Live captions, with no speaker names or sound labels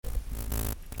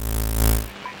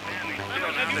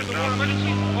use the word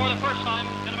emergency for the first time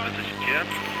in about... This is Jim,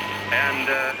 and,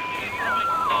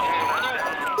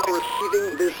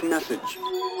 Receiving this message.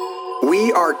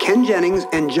 We are Ken Jennings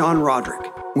and John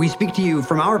Roderick. We speak to you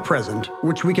from our present,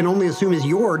 which we can only assume is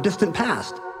your distant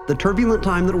past, the turbulent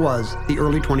time that was the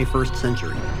early 21st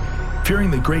century.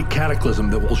 Fearing the great cataclysm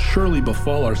that will surely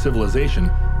befall our civilization,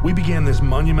 we began this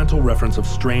monumental reference of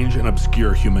strange and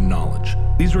obscure human knowledge.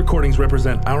 These recordings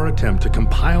represent our attempt to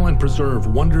compile and preserve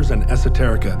wonders and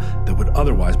esoterica that would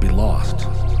otherwise be lost.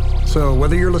 So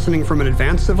whether you're listening from an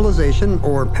advanced civilization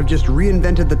or have just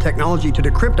reinvented the technology to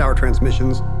decrypt our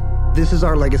transmissions, this is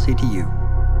our legacy to you.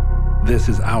 This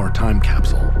is our time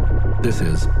capsule. This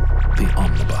is the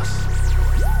Omnibus.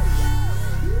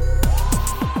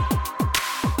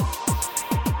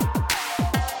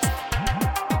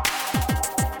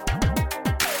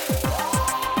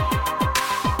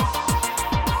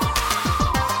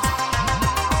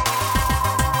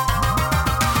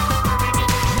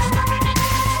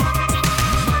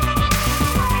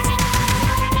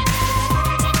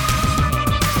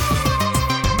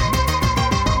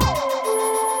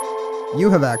 You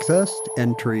have accessed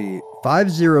entry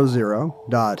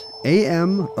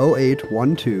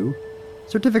 500.AM0812,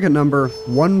 certificate number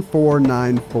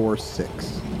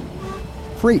 14946.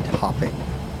 Freight hopping.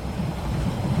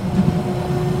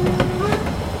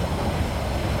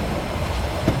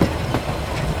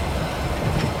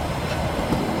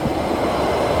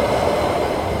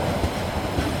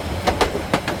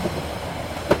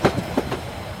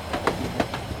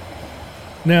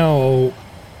 Now,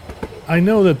 I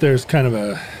know that there's kind of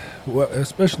a,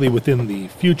 especially within the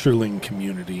Futureling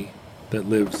community that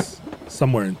lives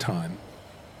somewhere in time,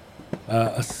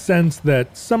 a sense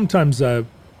that sometimes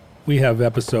we have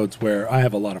episodes where I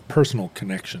have a lot of personal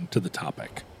connection to the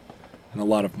topic, and a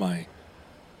lot of my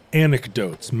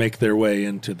anecdotes make their way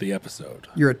into the episode.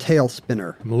 You're a tail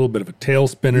spinner. I'm a little bit of a tail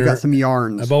spinner. You got some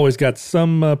yarns. I've always got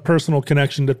some personal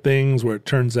connection to things where it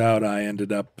turns out I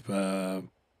ended up,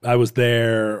 I was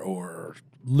there or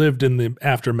lived in the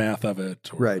aftermath of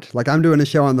it. Right. Like I'm doing a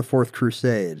show on the Fourth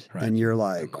Crusade, right. And you're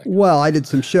like, well, I did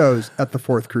some shows at the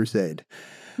Fourth Crusade.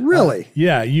 Really?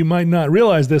 Yeah, you might not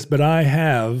realize this, but I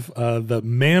have the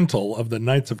mantle of the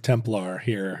Knights of Templar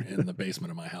here in the basement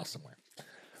of my house somewhere.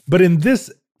 But in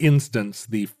this instance,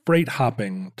 the freight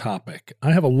hopping topic,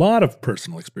 I have a lot of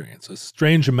personal experience, a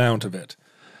strange amount of it,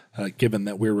 given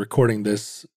that we're recording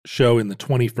this show in the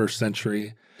 21st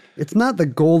century. It's not the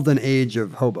golden age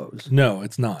of hobos. No,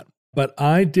 it's not. But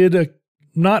I did a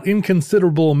not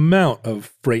inconsiderable amount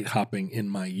of freight hopping in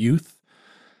my youth,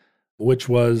 which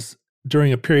was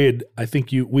during a period I think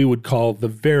we would call the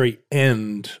very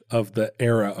end of the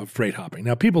era of freight hopping.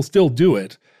 Now, people still do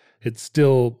it. It's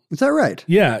still... Is that right?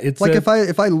 Yeah. It's like if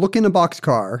I look in a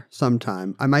boxcar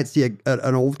sometime, I might see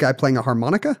an old guy playing a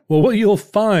harmonica? Well, what you'll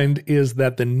find is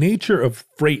that the nature of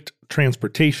freight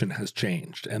transportation has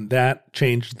changed, and that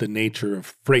changed the nature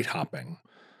of freight hopping.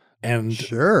 And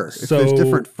sure. If there's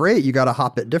different freight, you got to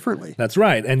hop it differently. That's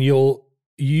right. And you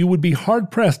would be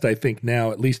hard-pressed, I think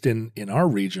now, at least in our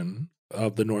region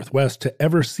of the Northwest, to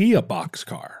ever see a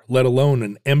boxcar, let alone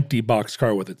an empty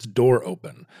boxcar with its door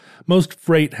open. Most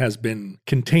freight has been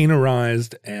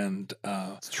containerized and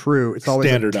it's true. It's always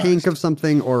a tank of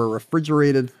something or a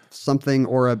refrigerated something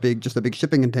or a big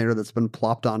shipping container that's been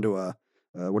plopped onto a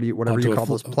whatever you call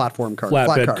those platform cars.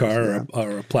 Flatbed car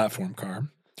or a platform car.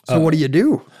 So what do you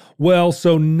do? Well,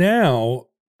 so now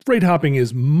freight hopping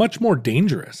is much more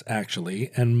dangerous,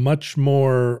 actually, and much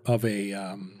more of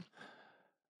a...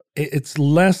 it's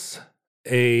less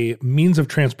a means of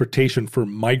transportation for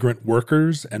migrant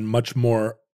workers and much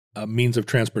more a means of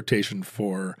transportation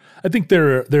for, I think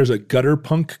there's a gutter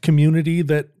punk community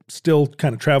that still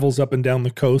kind of travels up and down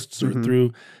the coasts or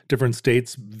through different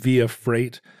states via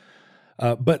freight.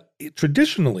 But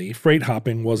traditionally, freight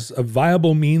hopping was a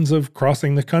viable means of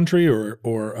crossing the country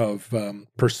or of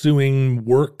pursuing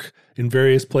work in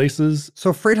various places.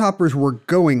 So freight hoppers were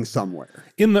going somewhere.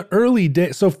 In the early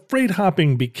days, so freight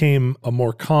hopping became a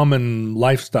more common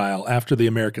lifestyle after the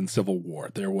American Civil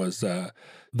War. There was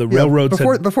the railroads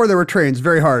before there were trains.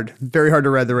 Very hard to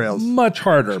ride the rails. Much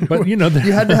harder, but you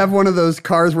had to have one of those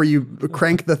cars where you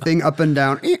crank the thing up and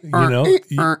down.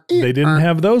 They didn't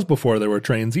have those before there were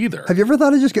trains either. Have you ever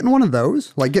thought of just getting one of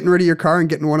those, like getting rid of your car and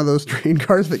getting one of those train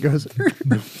cars that goes?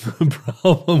 The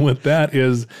problem with that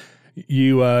is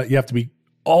you have to be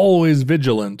always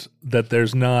vigilant that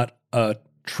there's not a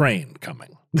train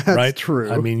coming. That's right?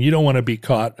 true. I mean, you don't want to be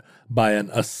caught by an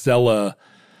Acela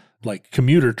like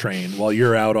commuter train while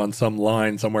you're out on some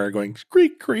line somewhere going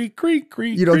creak, creak, creak,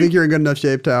 creak. You don't creak. think you're in good enough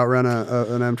shape to outrun an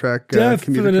Amtrak commuter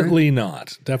train? Definitely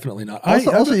not. Definitely not.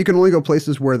 Also, you can only go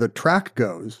places where the track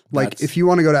goes. Like if you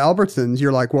want to go to Albertsons,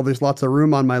 you're like, well, there's lots of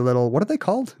room on my little, what are they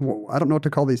called? Well, I don't know what to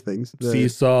call these things. The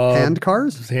seesaw. hand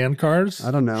cars? Hand cars?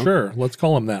 I don't know. Sure, let's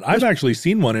call them that. I've actually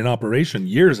seen one in operation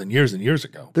years and years and years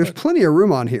ago. There's plenty of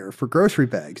room on here for grocery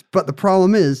bags. But the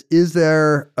problem is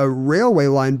there a railway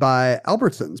line by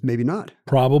Albertsons? Maybe not.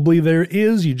 Probably there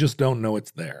is. You just don't know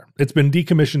it's there. It's been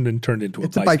decommissioned and turned into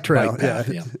It's a bike trail. path,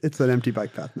 It's an empty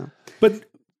bike path now. But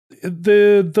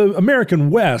the American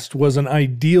West was an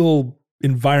ideal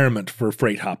environment for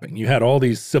freight hopping. You had all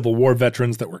these Civil War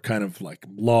veterans that were kind of like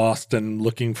lost and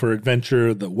looking for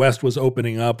adventure. The West was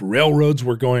opening up. Railroads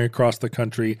were going across the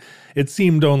country. It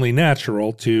seemed only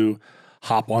natural to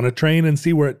hop on a train and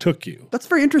see where it took you. That's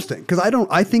very interesting because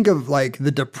I think of like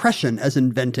the Depression as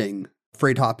inventing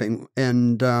freight hopping.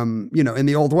 And, in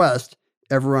the Old West,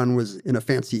 everyone was in a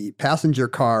fancy passenger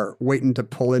car waiting to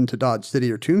pull into Dodge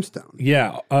City or Tombstone.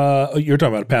 Yeah. You're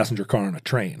talking about a passenger car on a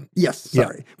train. Yes.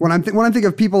 Sorry. Yeah. When I think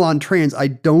of people on trains, I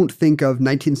don't think of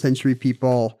 19th century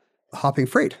people hopping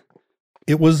freight.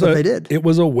 They did. It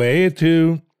was a way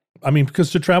to,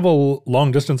 because to travel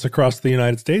long distance across the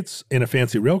United States in a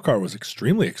fancy rail car was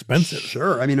extremely expensive.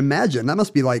 Sure. Imagine that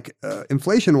must be like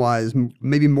inflation wise,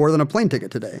 maybe more than a plane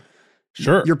ticket today.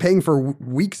 Sure. You're paying for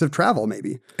weeks of travel,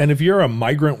 maybe. And if you're a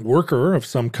migrant worker of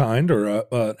some kind or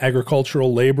an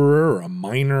agricultural laborer or a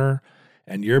miner,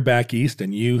 and you're back east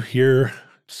and you hear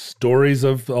stories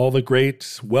of all the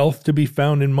great wealth to be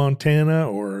found in Montana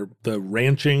or the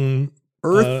ranching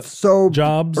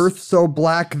jobs. Earth so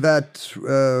black that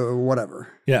whatever.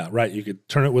 Yeah, right. You could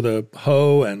turn it with a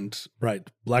hoe and,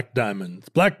 black diamonds,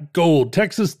 black gold,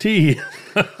 Texas tea.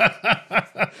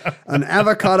 An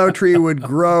avocado tree would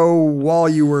grow while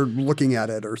you were looking at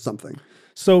it or something.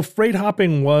 So freight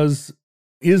hopping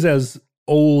is as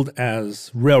old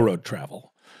as railroad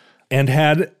travel and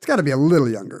it's got to be a little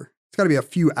younger. It's got to be a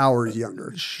few hours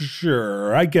younger.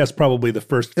 Sure. I guess probably the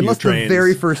first few trains. Unless the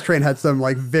very first train had some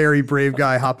very brave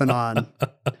guy hopping on.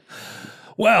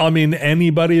 Well,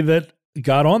 anybody that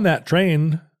got on that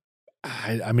train,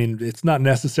 it's not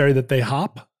necessary that they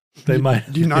hop. They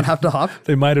might. Do you not have to hop?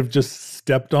 They might have just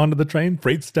stepped onto the train,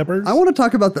 freight steppers. I want to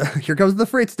talk about here comes the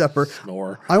freight stepper.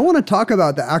 Snore. I want to talk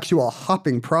about the actual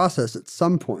hopping process at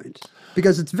some point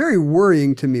because it's very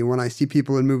worrying to me when I see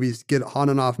people in movies get on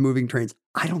and off moving trains.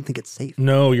 I don't think it's safe.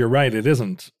 No, you're right. It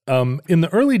isn't. In the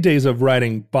early days of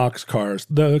riding boxcars,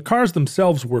 the cars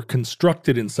themselves were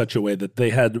constructed in such a way that they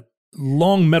had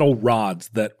long metal rods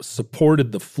that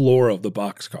supported the floor of the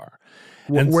boxcar.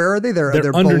 And where are they?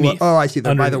 They're underneath. Below. Oh, I see.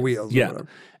 They're by the wheels. Yeah.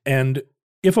 And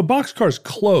if a boxcar's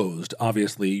closed,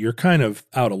 obviously, you're kind of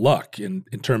out of luck in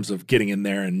terms of getting in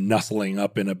there and nuzzling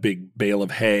up in a big bale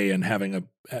of hay and having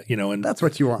and that's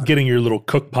what you want. Getting your little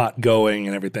cook pot going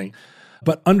and everything.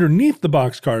 But underneath the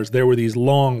boxcars, there were these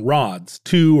long rods,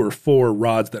 2 or 4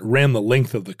 rods that ran the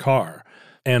length of the car.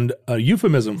 And a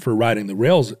euphemism for riding the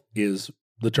rails is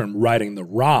the term riding the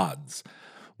rods,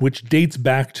 which dates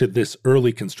back to this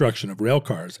early construction of rail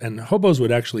cars. And hobos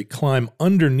would actually climb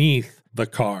underneath the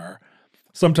car.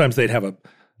 Sometimes they'd have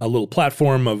a little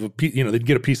platform of they'd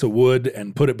get a piece of wood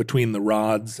and put it between the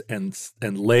rods and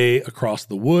lay across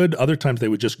the wood. Other times they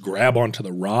would just grab onto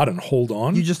the rod and hold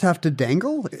on. You just have to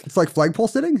dangle? It's like flagpole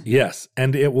sitting? Yes,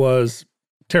 and it was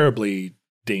terribly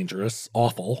dangerous,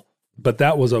 awful. But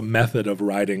that was a method of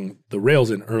riding the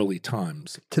rails in early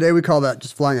times. Today we call that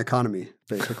just flying economy,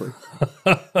 basically.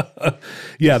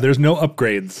 Yeah, there's no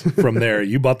upgrades from there.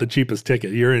 You bought the cheapest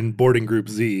ticket. You're in boarding group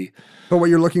Z. But what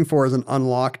you're looking for is an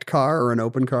unlocked car or an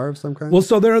open car of some kind? Well,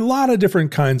 so there are a lot of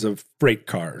different kinds of freight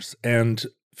cars, and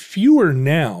fewer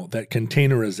now that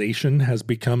containerization has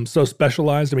become so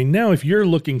specialized. Now if you're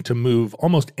looking to move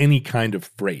almost any kind of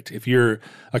freight, if you're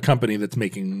a company that's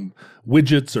making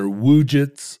widgets or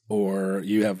woojits, or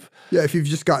you have... Yeah, if you've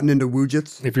just gotten into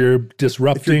woojits. If you're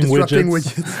disrupting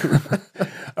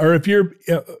widgets. Or if you're...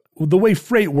 the way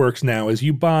freight works now is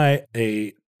you buy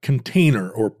a container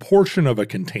or portion of a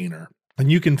container,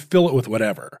 and you can fill it with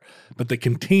whatever, but the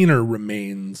container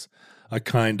remains a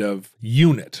kind of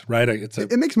unit, right?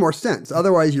 It makes more sense.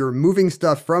 Otherwise, you're moving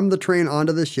stuff from the train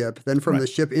onto the ship, then from the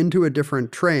ship into a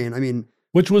different train.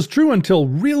 Which was true until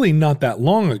really not that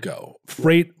long ago.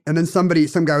 Freight. And then some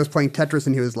guy was playing Tetris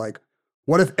and he was like,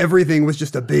 what if everything was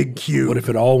just a big cube? What if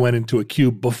it all went into a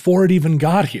cube before it even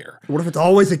got here? What if it's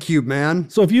always a cube, man?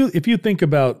 So if you think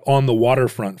about on the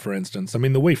waterfront, for instance,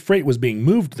 the way freight was being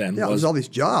moved then was there's all these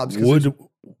jobs.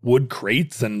 wood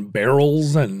crates and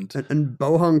barrels and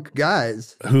bohunk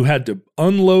guys. who had to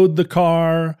unload the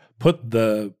car, put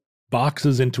the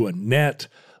boxes into a net,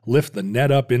 lift the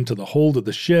net up into the hold of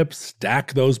the ship,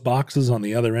 stack those boxes on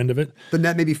the other end of it. The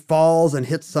net maybe falls and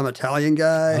hits some Italian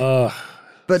guy.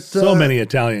 But so many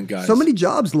Italian guys. So many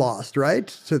jobs lost, right?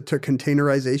 To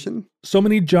containerization. So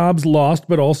many jobs lost,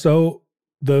 but also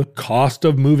the cost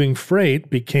of moving freight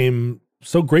became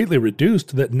so greatly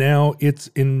reduced that now it's,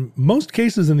 in most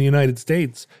cases in the United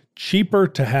States, cheaper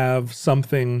to have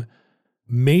something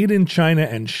made in China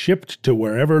and shipped to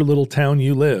wherever little town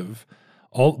you live,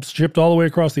 shipped all the way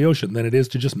across the ocean, than it is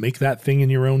to just make that thing in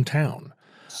your own town.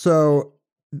 So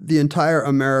the entire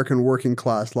American working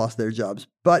class lost their jobs,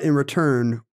 but in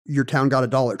return, your town got a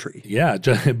Dollar Tree. Yeah,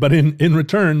 but in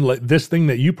return, like, this thing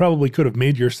that you probably could have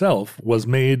made yourself was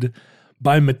made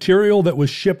by material that was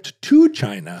shipped to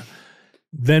China,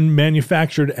 then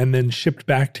manufactured and then shipped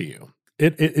back to you.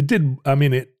 It did. I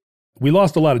mean, we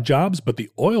lost a lot of jobs, but the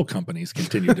oil companies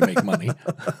continued to make money.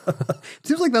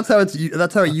 Seems like that's how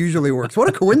it usually works. What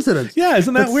a coincidence! Yeah,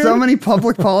 isn't that weird? So many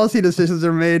public policy decisions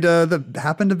are made that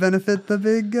happen to benefit the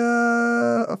big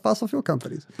fossil fuel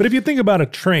companies. But if you think about a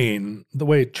train, the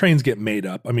way trains get made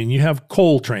up, I mean, you have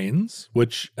coal trains,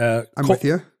 which I'm with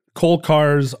you. Coal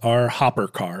cars are hopper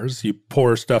cars. You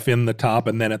pour stuff in the top,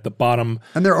 and then at the bottom,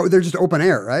 and they're just open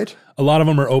air, right? A lot of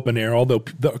them are open air, although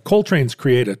the coal trains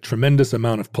create a tremendous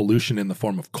amount of pollution in the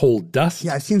form of coal dust.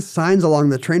 Yeah, I've seen signs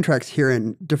along the train tracks here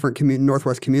in different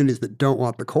Northwest communities that don't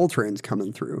want the coal trains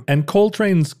coming through. And coal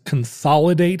trains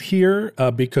consolidate here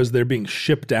because they're being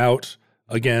shipped out,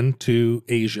 again, to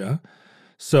Asia.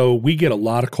 So we get a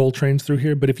lot of coal trains through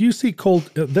here. But if you see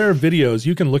there are videos,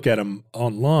 you can look at them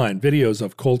online, videos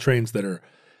of coal trains that are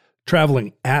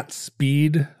traveling at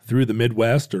speed through the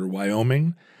Midwest or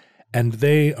Wyoming, and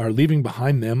they are leaving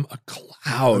behind them a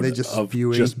cloud of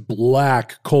just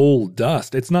black coal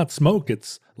dust. It's not smoke.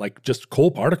 It's like just coal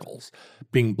particles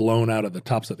being blown out of the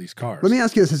tops of these cars. Let me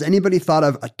ask you this. Has anybody thought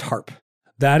of a tarp?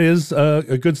 That is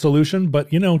a good solution,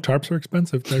 but tarps are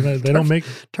expensive. Tarps don't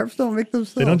make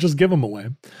themselves. They don't just give them away.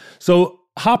 So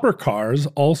hopper cars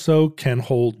also can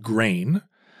hold grain,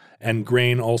 and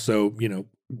grain also,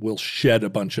 will shed a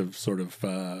bunch of sort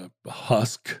of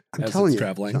husk as it's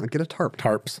traveling. John, get a tarp.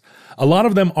 Tarps. A lot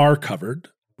of them are covered.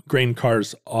 Grain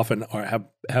cars often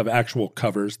have actual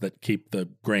covers that keep the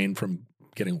grain from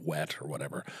getting wet or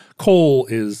whatever. Coal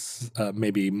is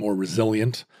maybe more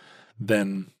resilient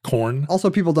than corn. Also,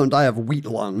 people don't die of wheat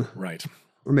lung. Right.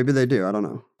 Or maybe they do. I don't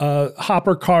know.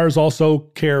 Hopper cars also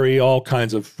carry all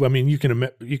kinds of, you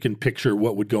can picture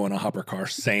what would go in a hopper car.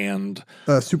 Sand.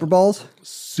 Super balls?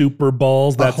 Super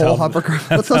balls. That's how hopper car.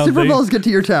 That's how super balls get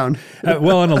to your town. And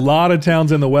a lot of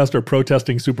towns in the West are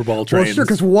protesting super ball trains. Well, sure,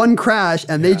 because one crash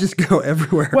and they just go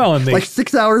everywhere. Well, and like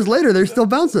 6 hours later, they're still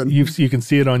bouncing. You can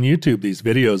see it on YouTube, these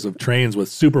videos of trains with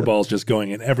super balls just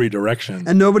going in every direction.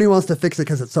 And nobody wants to fix it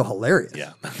because it's so hilarious.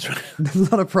 Yeah, that's right.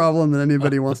 That's not a problem that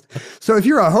anybody wants. So if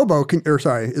you're a hobo,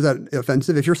 is that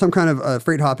offensive? If you're some kind of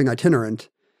freight hopping itinerant,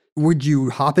 would you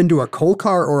hop into a coal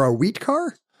car or a wheat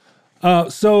car?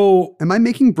 So am I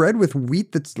making bread with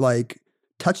wheat that's like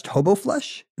touched hobo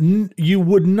flesh? You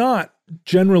would not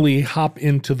generally hop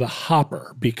into the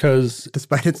hopper because,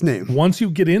 despite its name, once you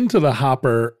get into the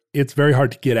hopper, it's very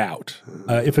hard to get out.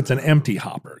 If it's an empty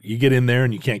hopper, you get in there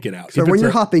and you can't get out. So when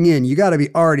you're hopping in, you got to be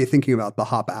already thinking about the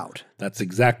hop out. That's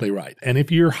exactly right. And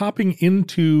if you're hopping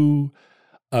into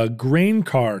a grain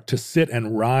car to sit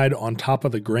and ride on top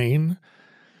of the grain,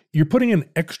 you're putting an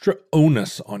extra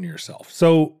onus on yourself.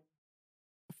 So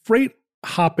freight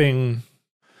hopping,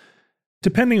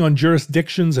 depending on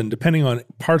jurisdictions and depending on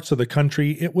parts of the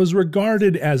country, it was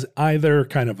regarded as either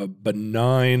kind of a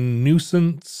benign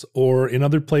nuisance or in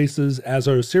other places as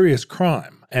a serious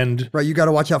crime. And right, you got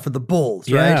to watch out for the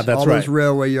bulls, right? Yeah, that's all right. Those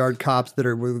railway yard cops that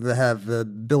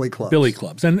have billy clubs. Billy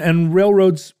clubs. And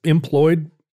railroads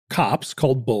employed cops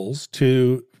called bulls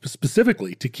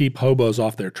specifically to keep hobos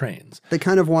off their trains. They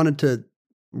kind of wanted to.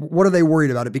 What are they worried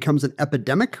about? It becomes an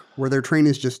epidemic where their train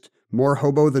is just more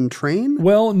hobo than train?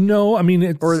 Well, no. I mean,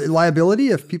 it's... Or liability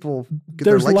if people get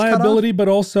their legs cut off? There's liability, but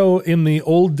also in the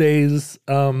old days,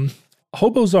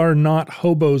 hobos are not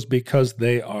hobos because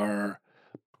they are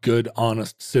good,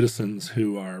 honest citizens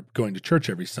who are going to church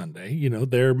every Sunday.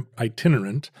 They're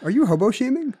itinerant. Are you hobo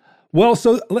shaming? Well,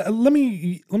 so let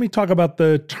me talk about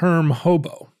the term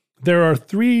hobo. There are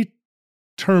 3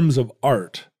 terms of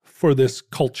art for this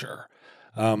culture.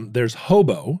 There's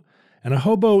hobo, and a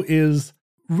hobo is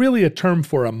really a term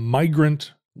for a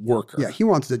migrant worker. Yeah, he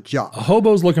wants a job. A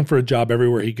hobo's looking for a job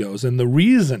everywhere he goes, and the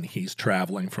reason he's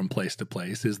traveling from place to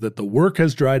place is that the work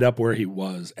has dried up where he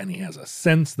was, and he has a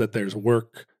sense that there's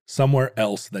work somewhere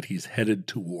else that he's headed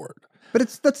toward. But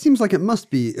that seems like it must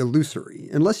be illusory.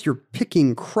 Unless you're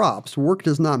picking crops, work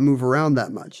does not move around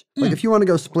that much. Like if you want to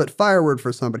go split firewood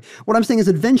for somebody, what I'm saying is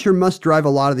adventure must drive a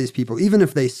lot of these people, even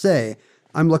if they say,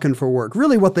 I'm looking for work.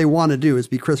 Really what they want to do is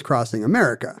be crisscrossing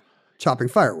America, chopping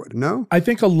firewood, no? I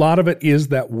think a lot of it is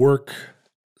that work,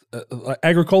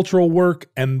 agricultural work,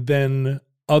 and then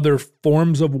other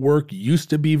forms of work used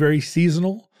to be very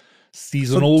seasonal work.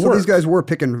 So these guys were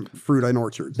picking fruit in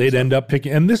orchards. They'd end up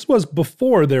picking, and this was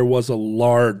before there was a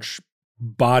large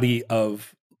body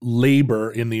of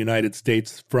labor in the United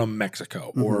States from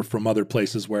Mexico or from other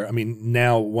places where, I mean,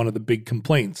 now one of the big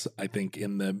complaints, I think,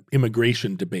 in the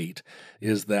immigration debate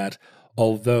is that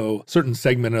although a certain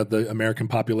segment of the American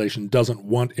population doesn't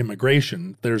want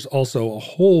immigration, there's also a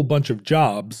whole bunch of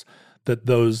jobs that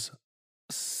those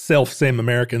self-same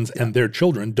Americans and their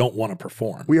children don't want to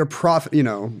perform. We are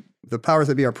the powers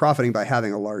that be are profiting by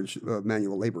having a large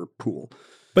manual labor pool.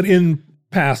 But in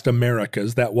past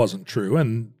Americas, that wasn't true,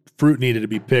 and fruit needed to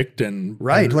be picked. And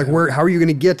right, how are you going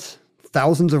to get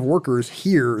thousands of workers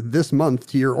here this month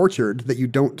to your orchard that you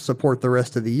don't support the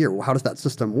rest of the year? Well, how does that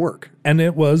system work? And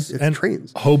it's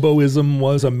trains. Hoboism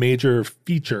was a major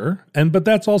feature, but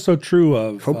that's also true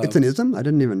of. It's an ism? I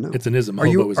didn't even know. It's an ism. Are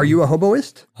you a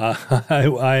hoboist?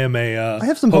 I am a. I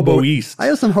have some hoboist. I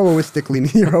have some hoboistic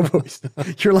leaning. You're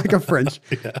hoboist. You're like a French.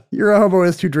 Yeah. You're a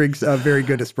hoboist who drinks a very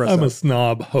good espresso. I'm a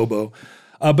snob hobo.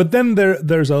 But then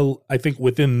there's I think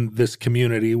within this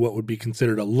community, what would be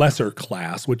considered a lesser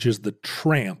class, which is the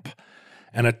tramp.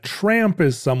 And a tramp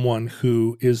is someone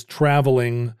who is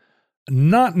traveling,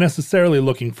 not necessarily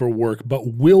looking for work,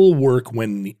 but will work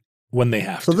when they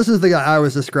have to. So this is the guy I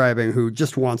was describing who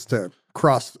just wants to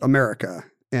cross America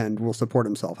and will support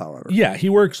himself, however. Yeah, he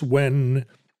works when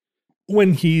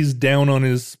he's down on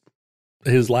his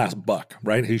last buck,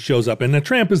 right? He shows up, and a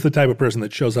tramp is the type of person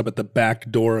that shows up at the back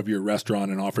door of your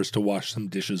restaurant and offers to wash some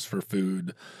dishes for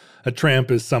food. A tramp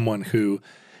is someone who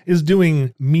is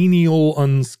doing menial,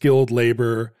 unskilled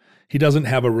labor. He doesn't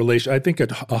have a relation. I think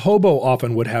a hobo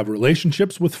often would have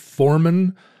relationships with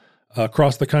foremen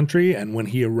across the country, and when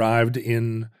he arrived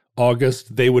in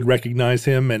August, they would recognize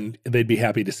him and they'd be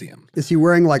happy to see him. Is he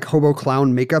wearing like hobo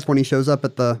clown makeup when he shows up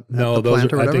at the plant or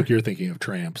whatever? I think you're thinking of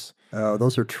tramps. Oh,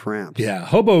 those are tramps. Yeah,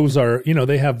 hobos are,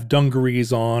 they have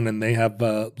dungarees on and they have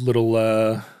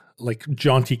little like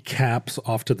jaunty caps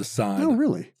off to the side. Oh,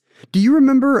 really? Do you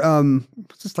remember,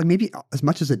 just like maybe as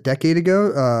much as a decade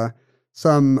ago,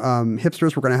 some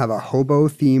hipsters were going to have a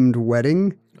hobo-themed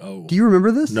wedding? Oh. Do you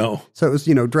remember this? No. So it was,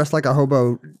 dressed like a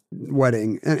hobo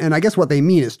wedding. And I guess what they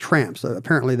mean is tramps.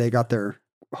 Apparently they got their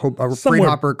freight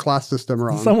hopper class system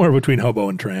wrong. Somewhere between hobo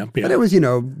and tramp, yeah. But it was,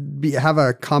 have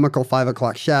a comical 5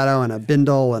 o'clock shadow and a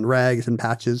bindle and rags and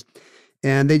patches.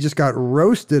 And they just got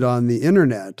roasted on the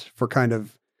internet for kind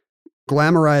of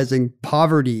glamorizing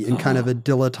poverty in kind of a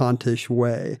dilettantish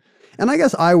way. And I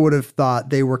guess I would have thought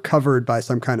they were covered by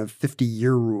some kind of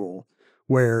 50-year rule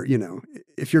where,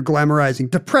 if you're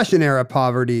glamorizing Depression-era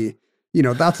poverty,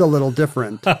 that's a little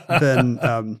different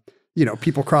than...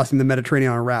 people crossing the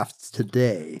Mediterranean on rafts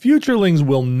today. Futurelings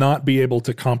will not be able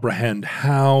to comprehend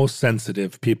how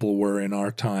sensitive people were in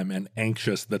our time and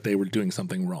anxious that they were doing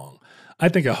something wrong. I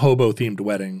think a hobo-themed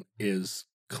wedding is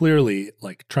clearly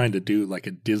like trying to do like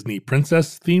a Disney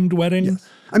princess-themed wedding. Yes.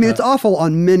 I mean, it's awful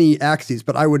on many axes,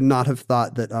 but I would not have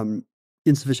thought that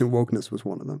insufficient wokeness was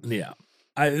one of them. Yeah.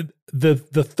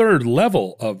 The third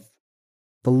level of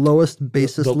the lowest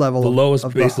basis level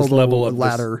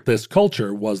of this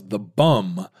culture was the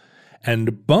bum.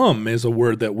 And bum is a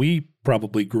word that we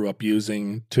probably grew up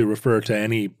using to refer to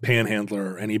any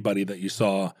panhandler or anybody that you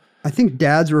saw. I think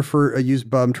dads use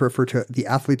bum to refer to the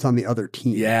athletes on the other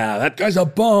team. Yeah, that guy's a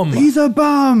bum. He's a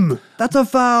bum. That's a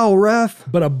foul, ref.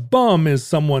 But a bum is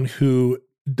someone who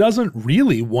doesn't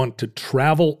really want to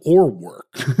travel or work.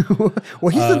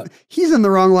 Well, he's in the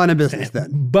wrong line of business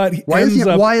then. But why is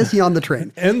he on the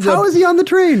train? How is he on the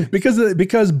train?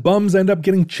 Because bums end up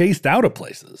getting chased out of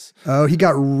places. Oh, he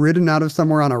got ridden out of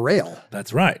somewhere on a rail.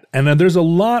 That's right. And then there's a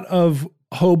lot of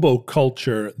hobo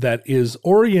culture that is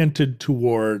oriented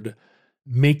toward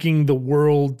making the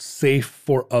world safe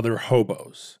for other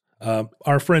hobos.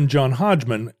 Our friend John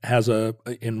Hodgman has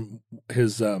in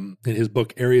his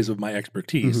book Areas of My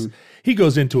Expertise, he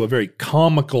goes into a very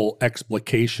comical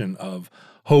explication of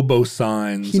hobo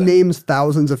signs. He names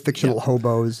thousands of fictional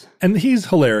hobos. And he's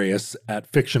hilarious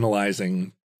at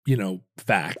fictionalizing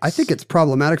facts. I think it's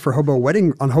problematic for hobo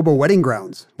wedding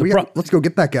grounds. Let's go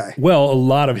get that guy. Well, a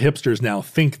lot of hipsters now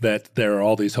think that there are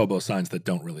all these hobo signs that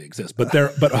don't really exist, but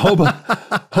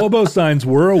hobo signs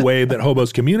were a way that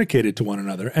hobos communicated to one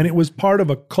another, and it was part of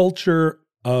a culture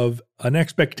of an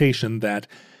expectation that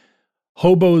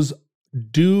hobos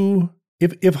do.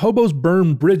 If hobos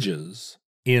burn bridges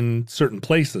in certain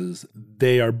places,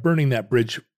 they are burning that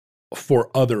bridge for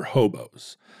other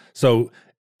hobos. So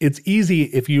it's easy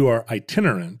if you are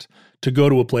itinerant to go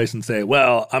to a place and say,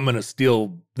 well, I'm going to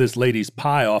steal this lady's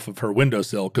pie off of her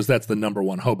windowsill because that's the number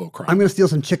one hobo crime. I'm going to steal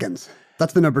some chickens.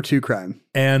 That's the number 2 crime.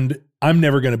 And I'm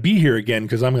never going to be here again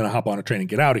because I'm going to hop on a train and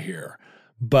get out of here.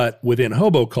 But within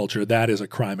hobo culture, that is a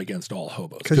crime against all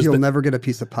hobos. Because you'll never get a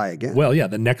piece of pie again. Well, yeah,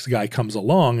 the next guy comes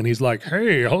along and he's like,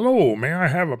 hey, hello, may I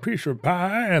have a piece of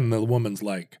pie? And the woman's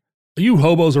like, you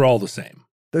hobos are all the same.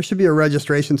 There should be a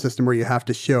registration system where you have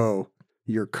to show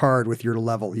your card with your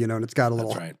level, and it's got a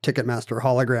little Ticketmaster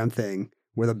hologram thing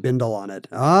with a bindle on it.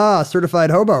 Ah, certified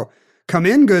hobo. Come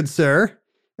in, good sir.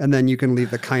 And then you can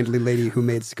leave the kindly lady who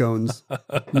made scones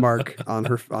mark on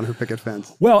her picket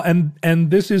fence. Well, and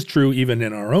this is true even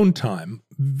in our own time.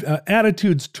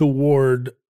 Attitudes toward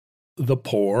the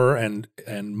poor and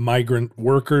migrant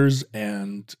workers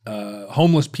and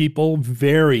homeless people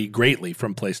vary greatly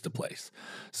from place to place.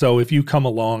 So if you come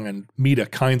along and meet a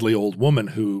kindly old woman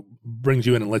who brings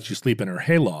you in and lets you sleep in her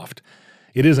hayloft,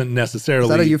 it isn't necessarily... Is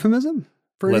that a euphemism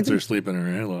for lets anything? her sleep in her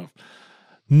hayloft.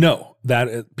 No,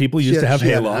 that people used to have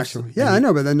haylofts. I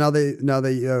know, but then now they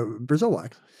Brazil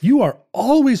wax. You are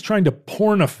always trying to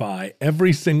pornify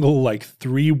every single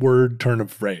 3-word turn of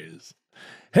phrase.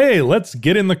 Hey, let's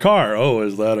get in the car. Oh,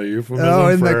 is that a euphemism? Oh,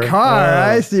 in the car.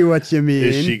 I see what you mean.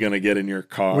 Is she going to get in your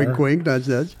car? Wink, wink, nudge,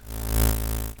 nudge.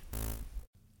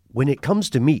 When it comes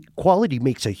to meat, quality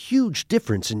makes a huge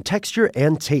difference in texture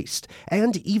and taste.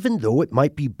 And even though it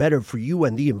might be better for you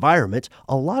and the environment,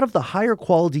 a lot of the higher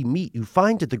quality meat you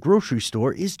find at the grocery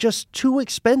store is just too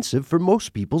expensive for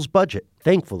most people's budget.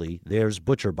 Thankfully, there's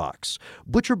ButcherBox.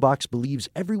 ButcherBox believes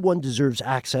everyone deserves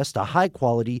access to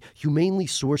high-quality, humanely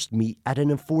sourced meat at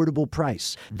an affordable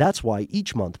price. That's why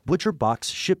each month,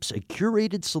 ButcherBox ships a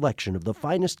curated selection of the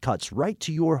finest cuts right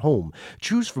to your home.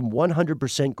 Choose from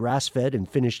 100% grass-fed and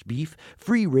finished beef,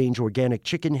 free-range organic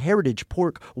chicken, heritage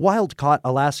pork, wild-caught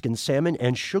Alaskan salmon,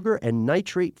 and sugar and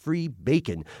nitrate-free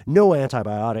bacon. No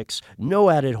antibiotics,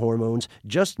 no added hormones,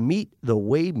 just meat the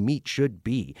way meat should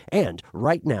be. And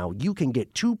right now, you can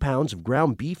get 2 pounds of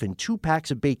ground beef and 2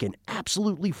 packs of bacon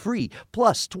absolutely free,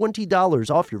 plus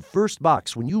 $20 off your first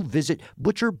box when you visit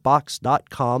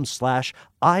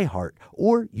butcherbox.com/iHeart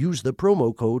or use the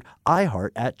promo code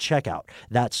iHeart at checkout.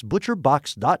 That's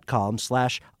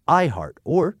butcherbox.com/iHeart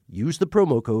or use the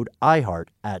promo code iHeart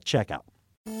at checkout.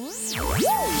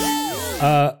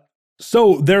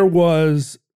 So there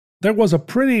was a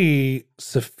pretty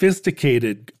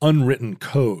sophisticated unwritten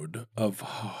code of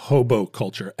hobo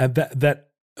culture, and that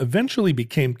eventually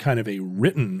became kind of a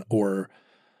written or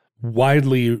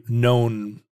widely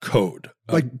known code.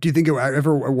 Do you think it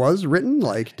ever was written?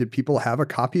 Did people have a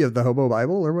copy of the Hobo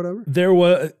Bible or whatever? There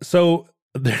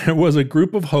was a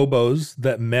group of hobos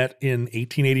that met in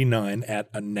 1889 at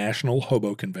a national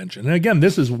hobo convention. And again,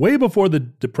 this is way before the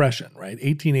Depression, right?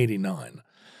 1889.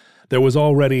 There was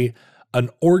already an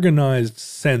organized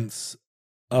sense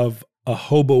of a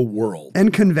hobo world.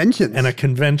 And conventions. And a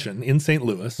convention in St.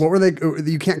 Louis. What were they?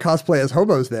 You can't cosplay as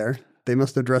hobos there. They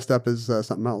must have dressed up as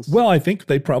something else. Well, I think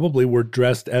they probably were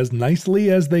dressed as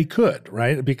nicely as they could,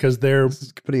 right? Because they're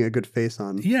putting a good face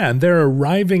on. Yeah, and they're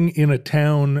arriving in a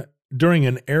town during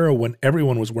an era when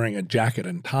everyone was wearing a jacket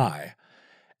and tie.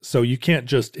 So you can't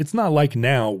just, it's not like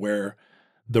now where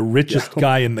the richest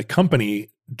guy in the company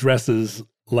dresses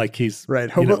like he's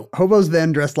right. Hobos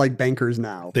then dressed like bankers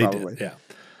now. They probably. did,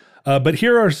 yeah. But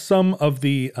here are some of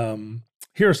the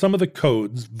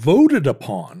codes voted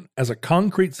upon as a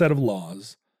concrete set of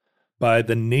laws by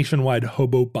the nationwide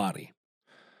hobo body.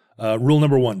 Rule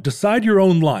number 1: decide your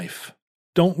own life.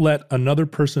 Don't let another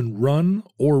person run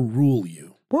or rule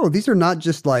you. Whoa, these are not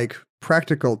just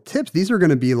practical tips. These are going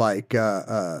to be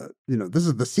this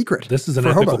is the secret. This is an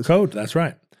ethical code. That's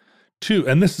right. 2,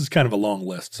 and this is kind of a long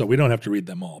list, so we don't have to read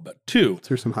them all, but 2.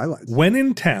 Here's some highlights. When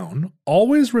in town,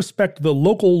 always respect the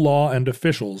local law and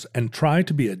officials and try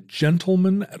to be a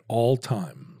gentleman at all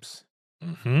times.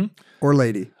 Mm-hmm. Or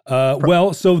lady.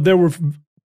 So there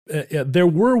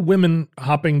were women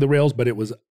hopping the rails, but it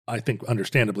was, I think,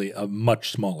 understandably, a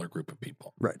much smaller group of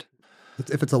people. Right.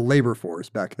 If it's a labor force,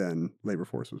 back then, labor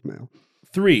force was male.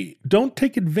 3, don't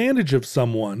take advantage of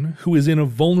someone who is in a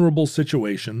vulnerable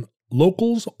situation,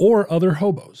 locals or other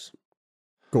hobos.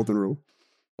 Golden rule.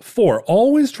 4,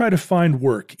 always try to find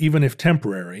work, even if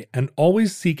temporary, and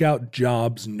always seek out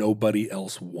jobs nobody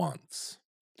else wants.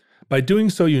 By doing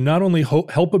so, you not only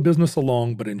help a business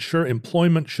along, but ensure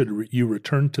employment should you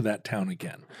return to that town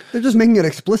again. They're just making it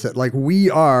explicit. Like, we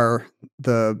are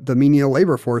the menial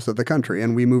labor force of the country,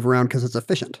 and we move around because it's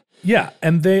efficient. Yeah,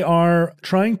 and they are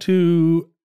trying to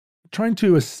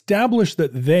establish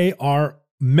that they are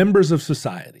members of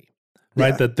society,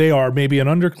 right? Yeah. That they are maybe an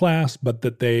underclass, but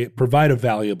that they provide a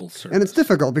valuable service. And it's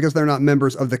difficult because they're not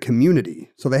members of the community,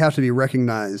 so they have to be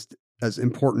recognized as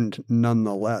important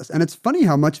nonetheless. And it's funny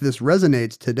how much this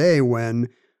resonates today when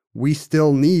we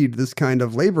still need this kind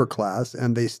of labor class,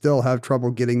 and they still have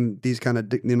trouble getting this kind of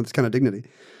dignity.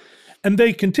 And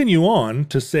they continue on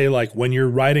to say, like, when you're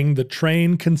riding the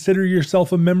train, consider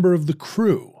yourself a member of the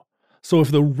crew. So if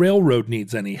the railroad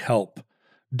needs any help,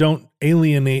 don't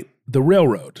alienate the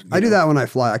railroad. I do that when I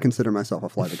fly. I consider myself a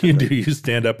flight attendant. You do. You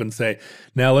stand up and say,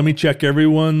 now let me check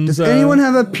everyone's... Does anyone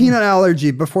have a peanut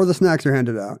allergy before the snacks are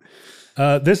handed out?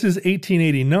 This is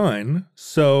 1889.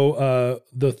 So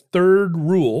the 13th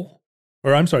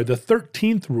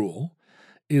rule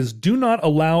is do not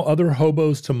allow other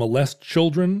hobos to molest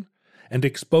children and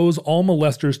expose all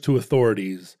molesters to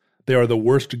authorities. They are the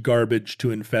worst garbage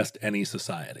to infest any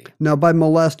society. Now, by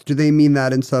molest, do they mean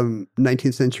that in some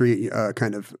 19th century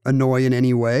kind of annoy in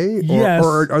any way? Yes.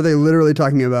 Or are they literally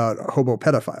talking about hobo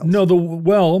pedophiles? No,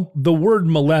 the word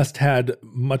molest had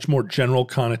much more general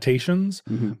connotations,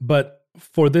 but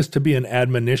for this to be an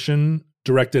admonition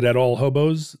directed at all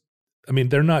hobos, I mean,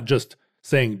 they're not just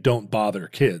saying don't bother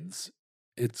kids.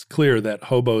 It's clear that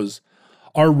hobos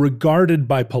are regarded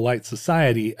by polite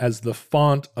society as the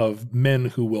font of men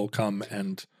who will come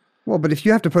and... Well, but if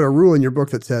you have to put a rule in your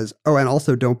book that says, oh, and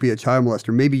also don't be a child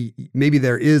molester, maybe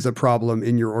there is a problem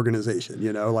in your organization,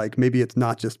 like maybe it's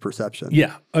not just perception.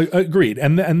 Yeah, agreed.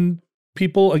 And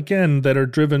people, again, that are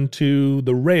driven to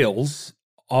the rails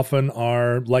often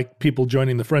are like people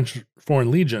joining the French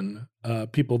Foreign Legion,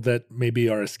 people that maybe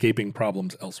are escaping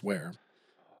problems elsewhere.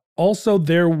 Also,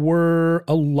 there were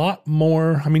a lot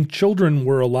more, children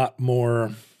were a lot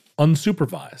more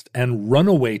unsupervised, and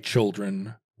runaway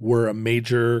children were a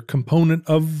major component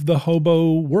of the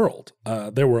hobo world.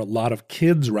 There were a lot of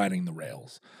kids riding the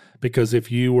rails, because if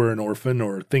you were an orphan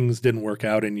or things didn't work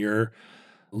out in your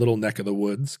little neck of the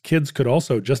woods, kids could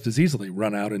also just as easily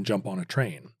run out and jump on a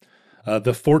train.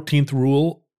 The 14th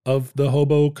rule of the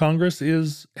Hobo Congress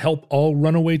is help all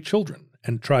runaway children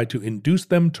and try to induce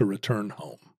them to return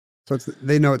home. So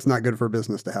they know it's not good for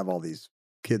business to have all these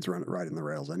kids riding the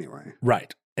rails anyway.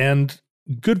 Right. And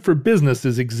good for business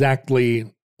is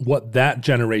exactly what that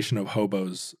generation of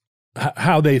hobos,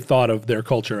 how they thought of their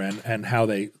culture and how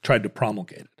they tried to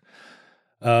promulgate it.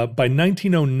 By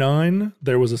 1909,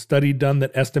 there was a study done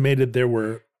that estimated there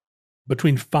were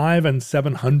between 500,000 and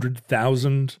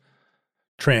 700,000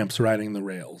 tramps riding the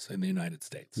rails in the United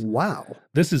States. Wow.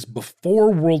 This is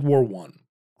before World War I.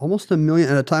 Almost 1 million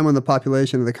at a time when the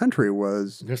population of the country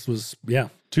was... This was,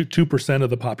 2% of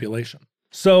the population.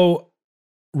 So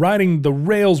riding the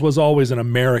rails was always an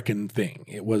American thing.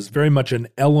 It was very much an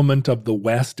element of the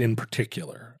West in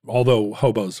particular, although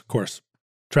hobos, of course,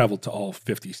 traveled to all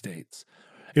 50 states.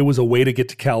 It was a way to get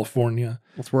to California.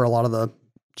 That's where a lot of the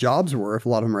jobs were, if a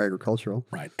lot of them are agricultural.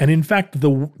 Right. And in fact,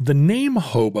 the name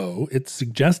hobo, it's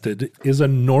suggested, is a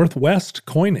Northwest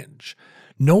coinage.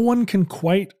 No one can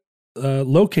quite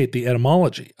locate the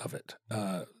etymology of it.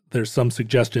 There's some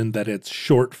suggestion that it's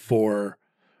short for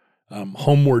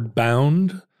homeward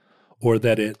bound, or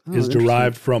that it is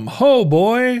derived from ho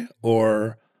boy,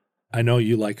 or I know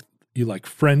you like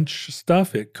French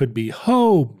stuff. It could be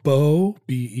hobo,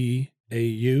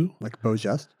 B-E-A-U. Like Beau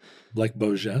Geste? Like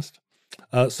Beau Geste.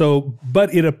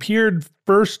 But it appeared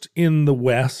first in the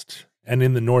West and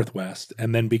in the Northwest,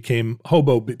 and then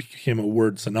hobo became a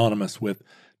word synonymous with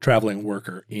traveling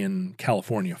worker in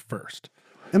California first.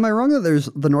 Am I wrong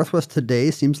that the Northwest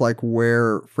today seems like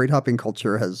where freight hopping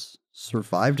culture has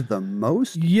survived the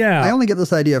most? Yeah. I only get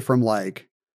this idea from like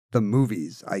the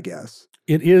movies, I guess.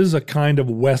 It is a kind of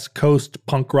West Coast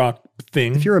punk rock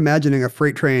thing. If you're imagining a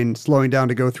freight train slowing down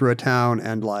to go through a town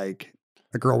and like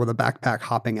a girl with a backpack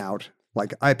hopping out,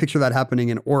 like I picture that happening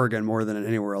in Oregon more than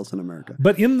anywhere else in America.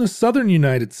 But in the southern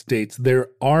United States, there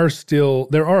are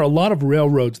a lot of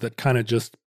railroads that kind of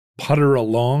just putter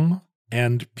along,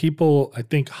 and people, I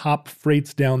think, hop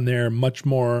freights down there much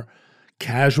more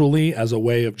casually as a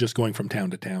way of just going from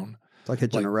town to town. It's like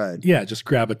hitching a ride. Yeah, just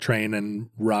grab a train and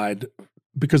ride,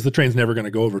 because the train's never going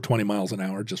to go over 20 miles an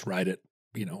hour. Just ride it,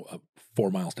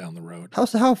 4 miles down the road.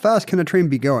 How fast can a train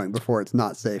be going before it's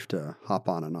not safe to hop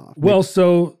on and off? Well,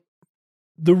 so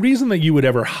The reason that you would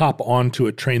ever hop onto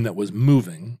a train that was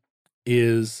moving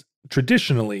is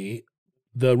traditionally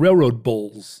the railroad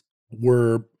bulls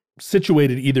were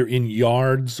situated either in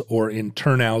yards or in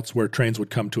turnouts where trains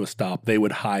would come to a stop. They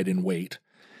would hide and wait.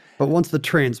 But once the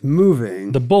train's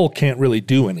moving, The bull can't really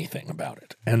do anything about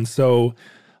it. And so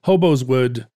hobos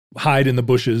would hide in the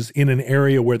bushes in an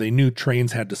area where they knew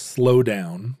trains had to slow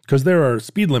down, because there are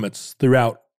speed limits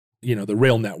throughout, the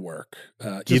rail network.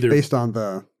 just based on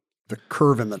the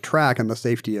curve in the track and the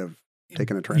safety of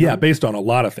taking a train. Yeah, out. based on a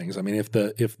lot of things. I mean,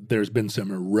 if there's been some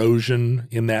erosion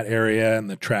in that area and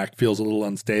the track feels a little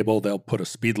unstable, they'll put a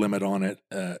speed limit on it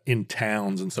in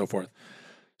towns and so forth.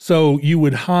 So you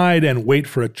would hide and wait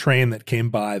for a train that came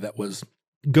by that was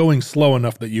going slow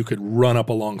enough that you could run up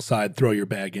alongside, throw your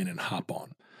bag in, and hop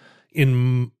on.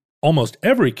 In almost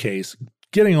every case,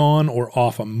 getting on or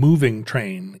off a moving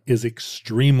train is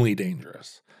extremely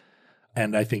dangerous.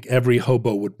 And I think every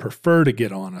hobo would prefer to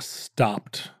get on a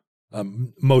stopped,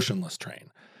 motionless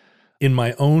train. In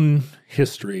my own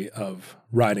history of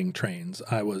riding trains,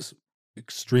 I was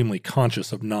extremely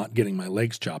conscious of not getting my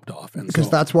legs chopped off. And Because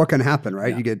so that's what can happen,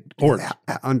 right? Yeah. You get Or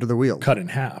under the wheels. cut in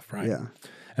half, right? Yeah.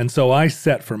 And so I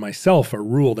set for myself a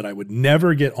rule that I would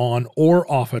never get on or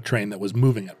off a train that was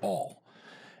moving at all.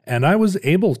 And I was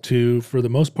able to, for the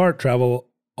most part, travel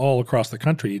all across the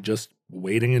country just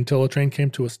waiting until a train came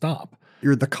to a stop.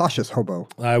 You're the cautious hobo.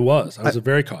 I was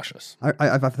very cautious.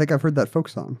 I think I've heard that folk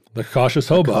song. The cautious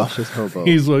hobo. Cautious hobo.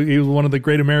 He was one of the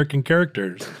great American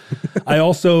characters. I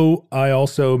also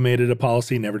made it a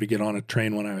policy never to get on a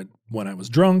train when I was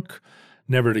drunk,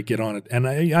 never to get on it. And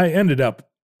I ended up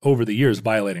over the years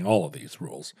violating all of these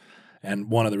rules.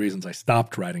 And one of the reasons I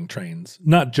stopped riding trains,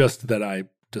 not just that I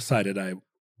decided I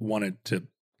wanted to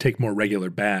take more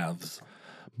regular baths,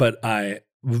 but I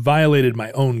violated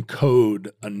my own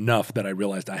code enough that I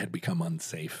realized I had become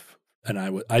unsafe. And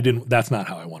I didn't, that's not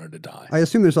how I wanted to die. I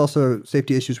assume there's also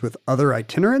safety issues with other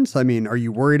itinerants. I mean, are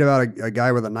you worried about a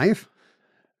guy with a knife?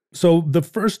 So the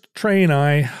first train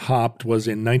I hopped was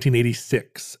in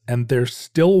 1986, and there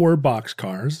still were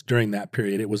boxcars during that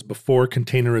period. It was before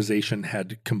containerization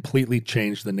had completely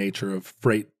changed the nature of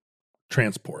freight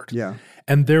transport. Yeah.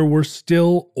 And there were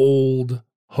still old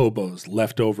hobos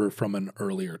left over from an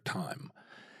earlier time.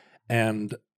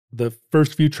 And the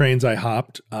first few trains I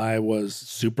hopped, I was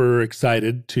super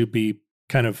excited to be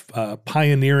kind of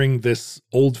pioneering this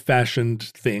old-fashioned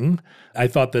thing. I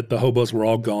thought that the hobos were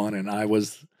all gone, and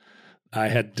I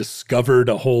had discovered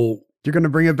a whole You're going to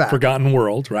bring it back. forgotten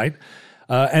world, right?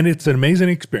 And it's an amazing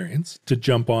experience to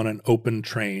jump on an open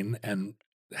train and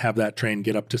have that train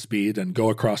get up to speed and go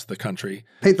across the country.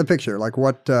 Paint the picture. Like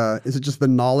what, is it just the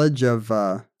knowledge of...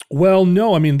 Well,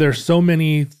 no, I mean, there's so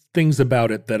many things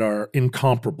about it that are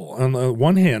incomparable. On the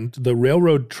one hand, the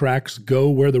railroad tracks go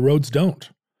where the roads don't.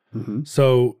 Mm-hmm.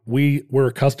 So we were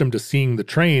accustomed to seeing the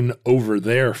train over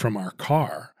there from our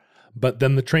car, but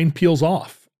then the train peels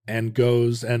off and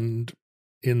goes, and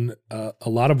in a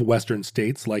lot of western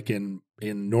states, like in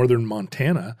northern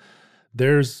Montana,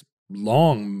 there's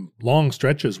long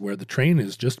stretches where the train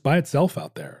is just by itself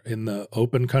out there in the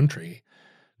open country.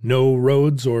 No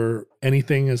roads or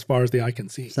anything as far as the eye can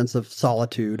see. sense of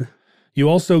solitude. You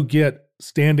also get,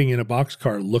 standing in a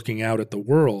boxcar looking out at the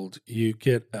world, you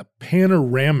get a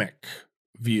panoramic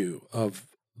view of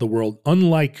the world,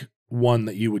 unlike one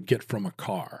that you would get from a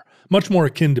car. Much more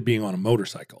akin to being on a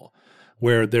motorcycle,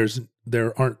 where there's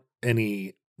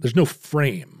no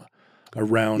frame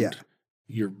around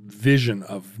your vision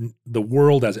of the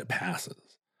world as it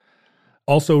passes.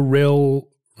 Also, rail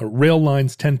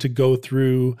lines tend to go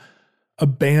through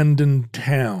abandoned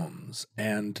towns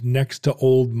and next to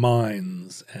old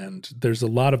mines. And there's a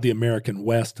lot of the American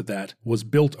West that was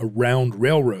built around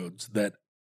railroads that,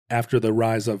 after the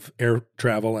rise of air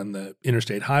travel and the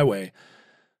interstate highway,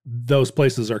 those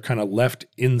places are kind of left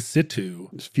in situ.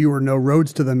 There's few or no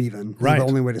roads to them even. This is Right. the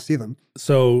only way to see them.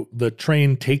 So the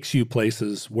train takes you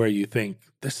places where you think,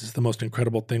 this is the most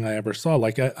incredible thing I ever saw.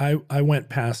 Like I went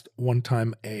past one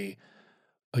time a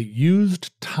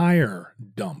used tire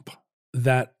dump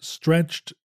that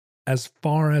stretched as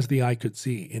far as the eye could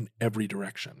see in every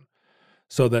direction.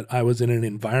 So that I was in an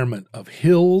environment of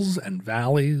hills and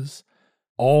valleys,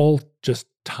 all just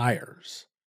tires.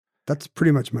 That's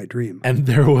pretty much my dream. And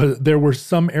there were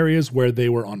some areas where they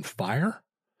were on fire,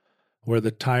 where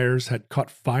the tires had caught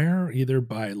fire either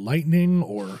by lightning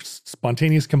or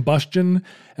spontaneous combustion.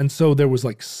 And so there was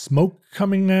like smoke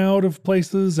coming out of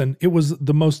places. And it was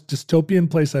the most dystopian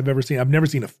place I've ever seen. I've never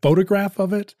seen a photograph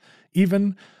of it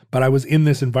even, but I was in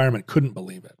this environment, couldn't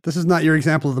believe it. This is not your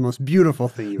example of the most beautiful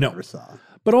thing you No. ever saw.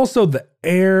 But also the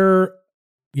air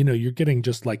you're getting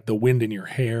just like the wind in your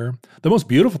hair. The most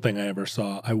beautiful thing I ever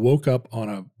saw, I woke up on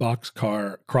a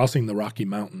boxcar crossing the Rocky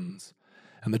Mountains,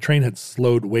 and the train had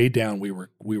slowed way down. We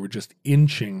were just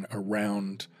inching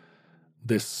around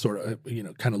this sort of,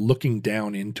 kind of looking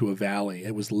down into a valley.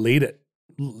 It was late at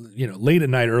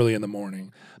night, early in the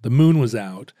morning. The moon was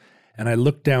out, and I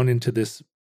looked down into this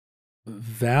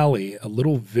valley, a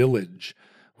little village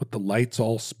with the lights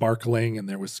all sparkling, and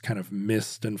there was kind of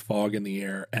mist and fog in the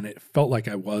air, and it felt like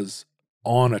I was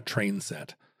on a train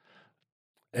set.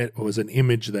 It was an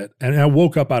image and I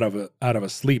woke up out of a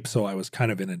sleep, so I was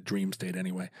kind of in a dream state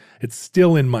anyway. It's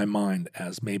still in my mind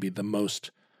as maybe the most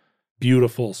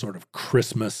beautiful sort of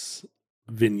Christmas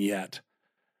vignette.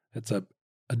 It's a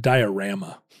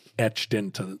diorama etched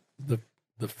into the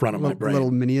front of my brain. A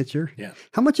little miniature. Yeah.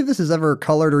 How much of this is ever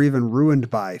colored or even ruined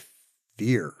by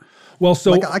fear? Well,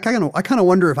 so I kind of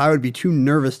wonder if I would be too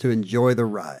nervous to enjoy the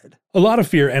ride. A lot of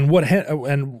fear, and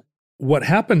what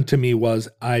happened to me was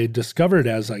I discovered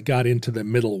as I got into the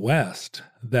Middle West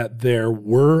that there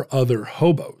were other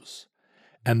hobos,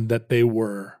 and that they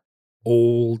were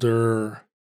older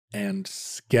and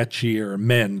sketchier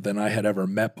men than I had ever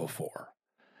met before.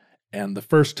 And the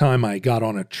first time I got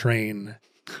on a train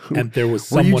and there was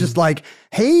someone. Were you just like,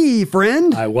 "Hey,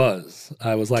 friend"? I was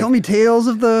like, "Tell me tales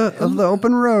of the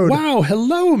open road." Wow,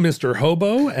 hello, Mr.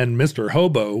 Hobo. And Mr.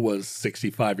 Hobo was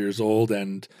 65 years old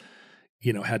and,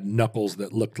 had knuckles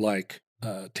that looked like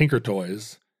Tinker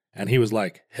Toys. And he was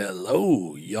like,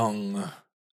 "Hello, young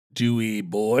Dewey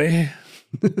boy.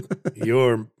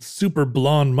 Your super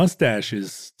blonde mustache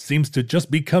seems to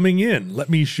just be coming in. Let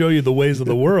me show you the ways of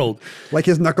the world." Like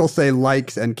his knuckles say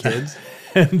likes and kids.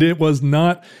 And it was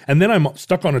not. And then I'm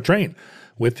stuck on a train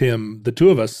with him, the two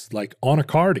of us, like on a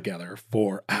car together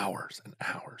for hours and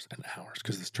hours and hours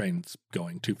because this train's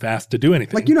going too fast to do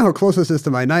anything. Like, how close this is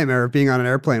to my nightmare of being on an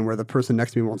airplane where the person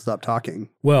next to me won't stop talking.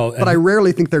 Well, but I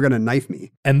rarely think they're going to knife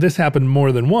me. And this happened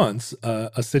more than once,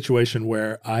 a situation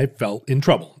where I felt in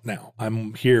trouble. Now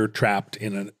I'm here trapped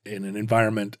in an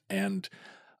environment and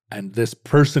this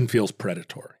person feels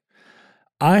predatory.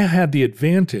 I had the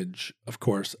advantage, of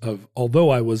course, of although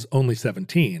I was only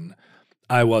 17,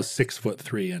 I was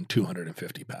 6'3" and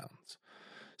 250 pounds.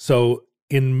 So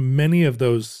in many of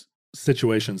those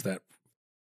situations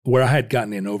where I had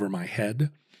gotten in over my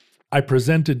head, I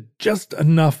presented just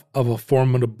enough of a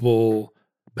formidable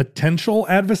potential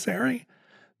adversary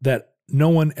that no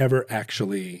one ever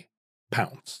actually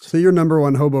pounced. So your number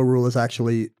one hobo rule is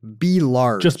actually be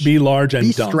large. Just be large and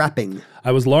be dumb. Strapping.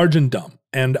 I was large and dumb,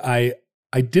 and I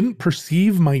didn't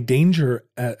perceive my danger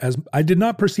I did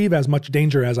not perceive as much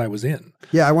danger as I was in.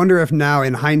 Yeah, I wonder if now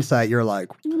in hindsight you're like,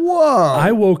 whoa.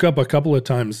 I woke up a couple of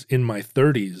times in my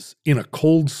 30s in a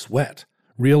cold sweat,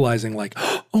 realizing like,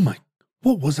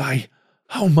 what was I?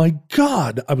 Oh my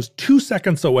God. I was 2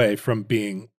 seconds away from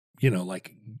being,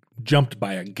 like jumped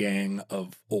by a gang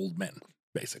of old men,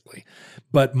 basically.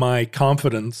 But my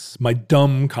confidence, my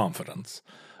dumb confidence,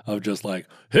 of just like,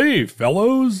 "Hey,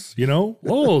 fellows,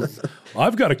 well,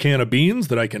 I've got a can of beans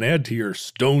that I can add to your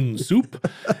stone soup."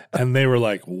 And they were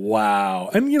like,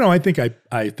 "Wow." And, I think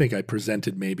I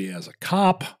presented maybe as a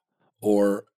cop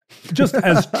or just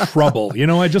as trouble.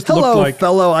 I just Hello, looked like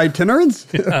fellow itinerants.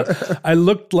 I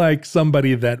looked like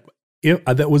somebody that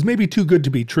was maybe too good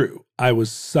to be true. I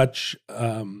was such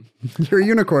You're a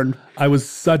unicorn. I was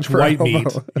such white meat,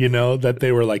 that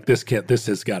they were like, this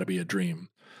has got to be a dream.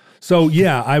 So,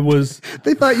 yeah, I was...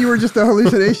 They thought you were just a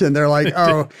hallucination. They're like,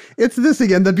 "Oh, it's this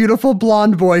again, the beautiful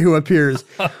blonde boy who appears.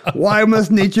 Why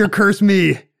must nature curse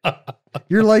me?"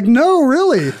 You're like, "No,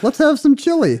 really. Let's have some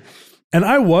chili." And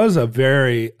I was a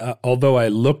very, although I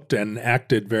looked and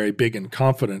acted very big and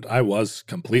confident, I was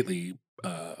completely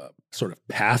sort of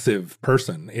passive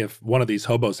person. If one of these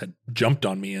hobos had jumped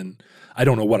on me, and I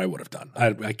don't know what I would have done.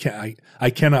 I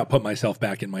cannot put myself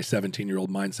back in my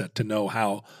 17-year-old mindset to know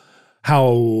how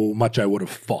much I would have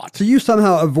fought. So you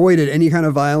somehow avoided any kind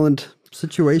of violent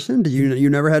situation? Did you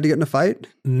never had to get in a fight?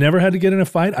 Never had to get in a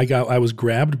fight. I was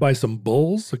grabbed by some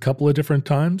bulls a couple of different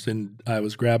times, and I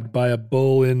was grabbed by a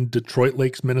bull in Detroit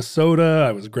Lakes, Minnesota.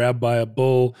 I was grabbed by a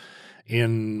bull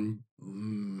in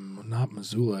not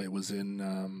Missoula. It was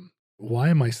in why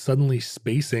am I suddenly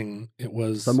spacing? It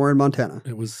was somewhere in Montana.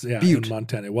 It was Butte. in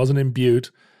Montana. It wasn't in Butte.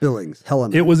 Billings,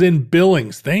 Helena. It was in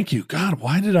Billings. Thank you. God,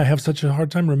 why did I have such a hard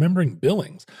time remembering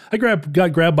Billings? I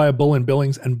got grabbed by a bull in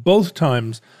Billings, and both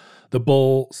times the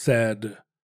bull said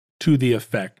to the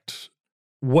effect,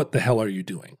 "What the hell are you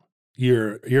doing?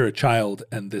 You're a child,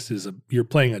 and you're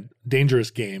playing a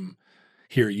dangerous game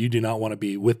here. You do not want to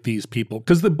be with these people."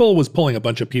 Because the bull was pulling a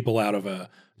bunch of people out of a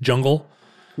jungle,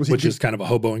 which is kind of a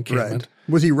hobo encampment. Right.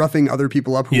 Was he roughing other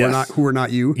people up who were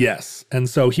not you? Yes. And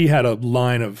so he had a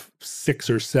line of 6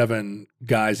 or 7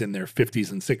 guys in their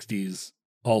 50s and 60s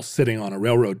all sitting on a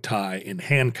railroad tie in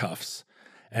handcuffs.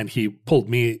 And he pulled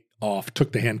me off,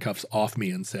 took the handcuffs off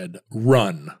me and said,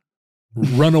 run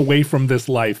away from this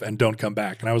life and don't come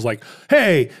back. And I was like,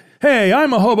 hey,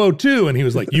 I'm a hobo too. And he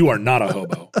was like, you are not a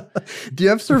hobo. Do you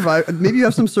have maybe you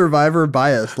have some survivor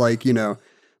bias? Like,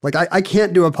 like I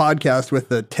can't do a podcast with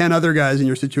the 10 other guys in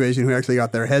your situation who actually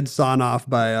got their heads sawn off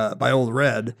by Old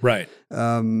Red. Right.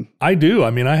 I do.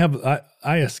 I mean,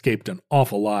 I escaped an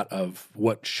awful lot of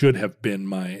what should have been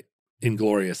my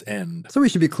inglorious end. So we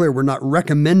should be clear, we're not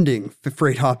recommending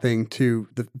freight hopping to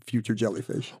the future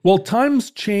jellyfish. Well,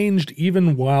 times changed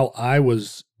even while I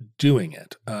was doing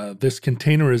it. This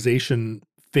containerization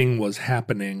thing was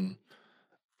happening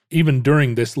even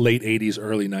during this late 80s,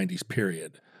 early 90s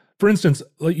period. For instance,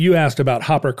 you asked about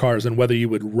hopper cars and whether you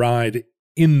would ride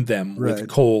in them with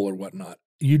coal or whatnot.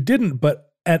 You didn't,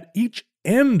 but at each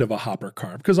end of a hopper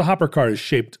car, because a hopper car is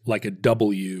shaped like a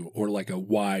W or like a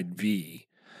wide V,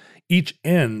 each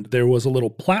end there was a little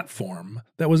platform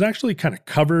that was actually kind of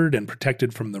covered and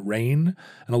protected from the rain.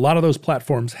 And a lot of those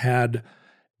platforms had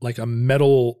like a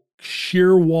metal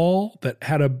shear wall that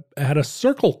had a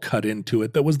circle cut into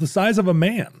it that was the size of a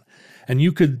man. And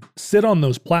you could sit on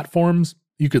those platforms.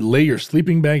 You could lay your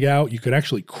sleeping bag out. You could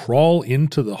actually crawl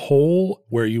into the hole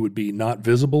where you would be not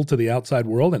visible to the outside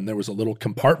world. And there was a little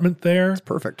compartment there. It's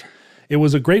perfect. It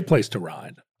was a great place to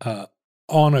ride.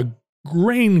 On a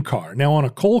grain car. Now, on a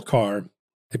coal car,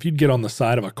 if you'd get on the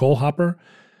side of a coal hopper,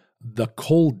 the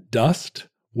coal dust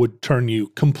would turn you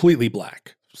completely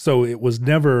black. So it was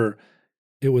never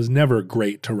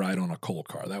great to ride on a coal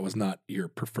car. That was not your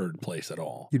preferred place at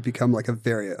all. You'd become like a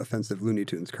very offensive Looney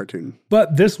Tunes cartoon.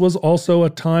 But this was also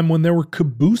a time when there were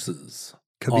cabooses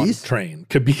on train.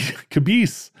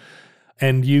 Caboose.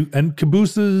 And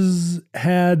cabooses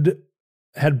had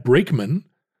brakemen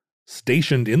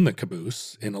stationed in the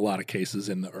caboose in a lot of cases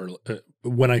in the early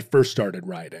when I first started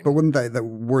riding. But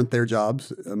weren't their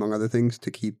jobs, among other things, to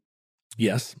keep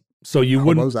yes. So you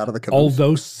wouldn't out of the caboose?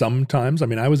 Although sometimes, I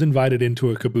mean, I was invited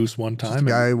into a caboose one time. Just a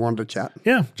guy who wanted to chat.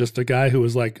 Yeah, just a guy who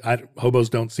was like, hobos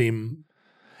don't seem.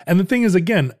 And the thing is,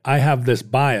 again, I have this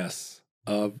bias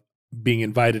of being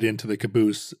invited into the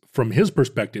caboose from his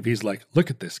perspective. He's like, look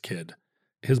at this kid.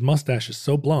 His mustache is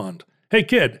so blonde. Hey,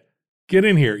 kid. Get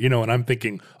in here, and I'm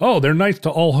thinking, oh, they're nice to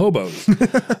all hobos.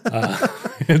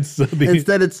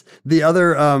 Instead, it's the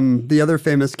other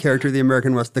famous character of the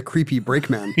American West, the creepy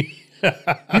brakeman.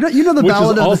 You know the which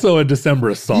ballad is also a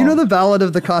Decemberist song. You know the ballad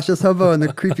of the cautious hobo and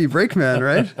the creepy brakeman,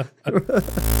 right?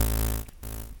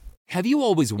 Have you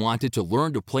always wanted to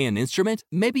learn to play an instrument?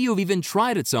 Maybe you've even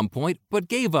tried at some point, but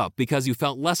gave up because you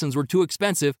felt lessons were too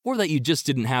expensive or that you just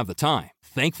didn't have the time.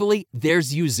 Thankfully,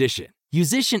 there's Musician.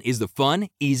 Musician is the fun,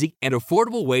 easy, and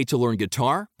affordable way to learn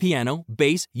guitar, piano,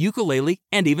 bass, ukulele,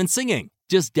 and even singing.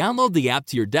 Just download the app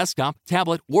to your desktop,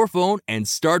 tablet, or phone and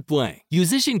start playing.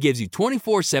 Musician gives you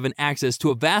 24/7 access to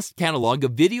a vast catalog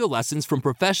of video lessons from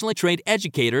professionally trained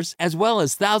educators, as well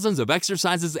as thousands of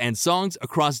exercises and songs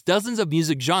across dozens of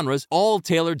music genres, all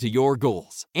tailored to your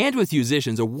goals. And with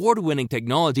Musician's award-winning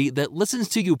technology that listens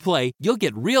to you play, you'll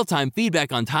get real-time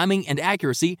feedback on timing and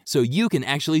accuracy so you can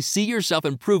actually see yourself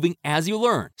improving as you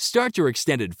learn. Start your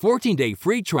extended 14-day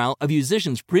free trial of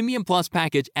Musician's Premium Plus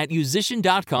package at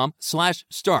musician.com/start.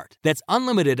 That's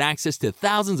unlimited access to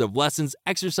thousands of lessons,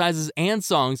 exercises, and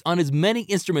songs on as many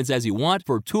instruments as you want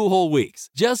for 2 whole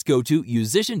weeks. Just go to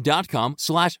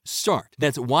musician.com/start.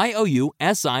 That's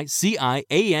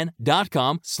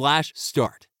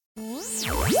YOUSICIAN.com/start.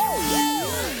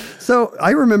 So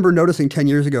I remember noticing 10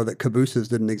 years ago that cabooses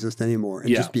didn't exist anymore and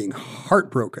just being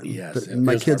heartbroken. Yes, that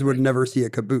my kids would never see a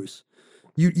caboose.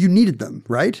 You needed them,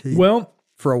 right? Well,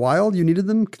 for a while, you needed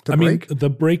them to brake? I mean, the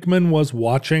brakeman was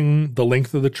watching the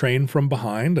length of the train from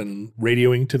behind and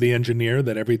radioing to the engineer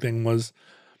that everything was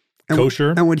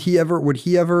kosher. And would he ever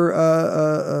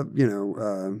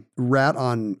rat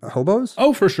on hobos?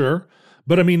 Oh, for sure.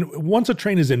 But I mean, once a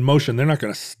train is in motion, they're not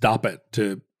going to stop it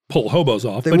to pull hobos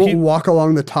off. They won't walk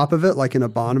along the top of it like in a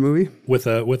Bond movie with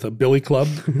a billy club,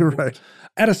 right?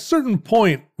 At a certain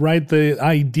point, right, the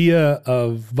idea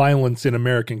of violence in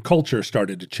American culture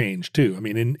started to change too. I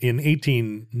mean, in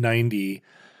 1890,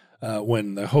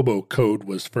 when the hobo code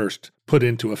was first put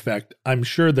into effect, I'm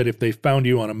sure that if they found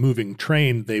you on a moving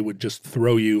train, they would just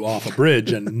throw you off a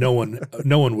bridge, and no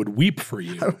one would weep for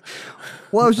you.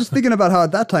 Well, I was just thinking about how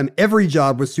at that time every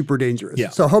job was super dangerous. Yeah.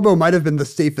 So hobo might have been the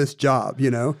safest job,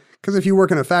 Because if you work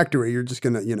in a factory, you're just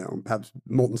going to, have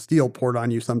molten steel poured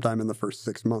on you sometime in the first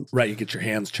 6 months. Right, you get your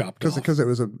hands chopped off. Because it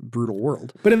was a brutal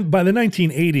world. But by the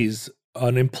 1980s,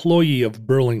 an employee of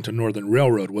Burlington Northern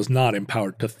Railroad was not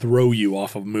empowered to throw you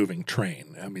off a moving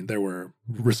train. I mean, there were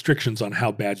restrictions on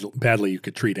how badly you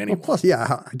could treat anyone. Well, plus,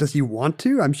 does he want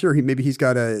to? I'm sure he's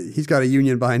got a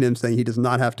union behind him saying he does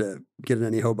not have to get in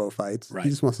any hobo fights. Right. He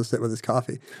just wants to sit with his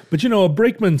coffee. But a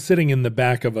brakeman sitting in the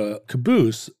back of a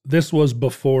caboose, this was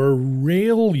before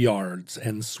rail yards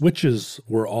and switches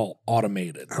were all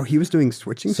automated. Oh, he was doing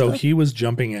switching So stuff? he was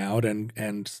jumping out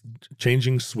and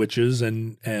changing switches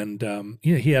and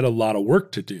he had a lot of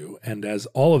work to do. And as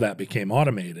all of that became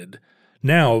automated,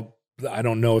 now I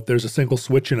don't know if there's a single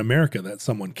switch in America that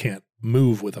someone can't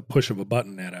move with a push of a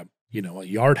button at a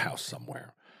yard house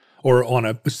somewhere. Or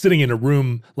sitting in a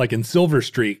room like in Silver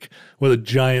Streak with a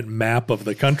giant map of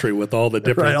the country with all the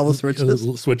different Right, all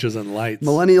the switches and lights.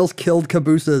 Millennials killed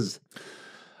cabooses.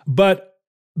 But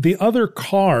the other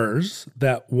cars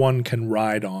that one can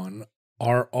ride on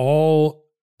are all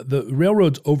the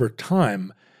railroads over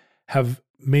time have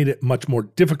made it much more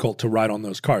difficult to ride on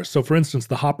those cars. So for instance,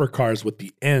 the hopper cars with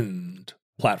the end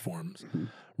platforms,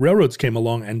 railroads came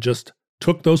along and just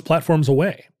took those platforms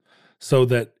away. So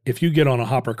that if you get on a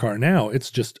hopper car now,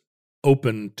 it's just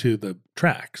open to the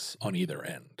tracks on either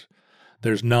end.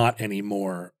 There's not any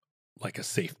more like a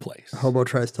safe place. A hobo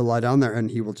tries to lie down there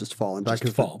and he will just fall and die Just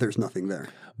because fall. there's nothing there.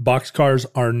 Boxcars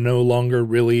are no longer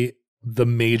really the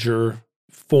major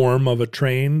form of a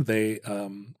train.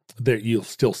 You'll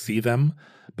still see them,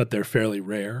 but they're fairly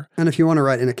rare. And if you want to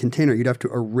ride in a container, you'd have to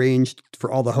arrange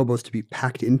for all the hobos to be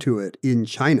packed into it in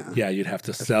China. Yeah, you'd have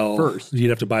to sell first. You'd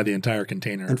have to buy the entire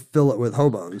container. And fill it with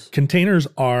hobos. Containers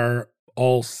are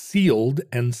all sealed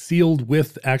and sealed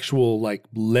with actual like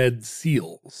lead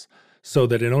seals. So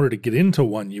that in order to get into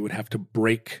one, you would have to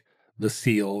break the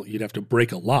seal. You'd have to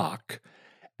break a lock,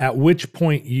 at which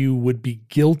point you would be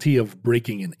guilty of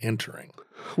breaking and entering.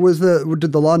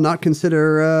 Did the law not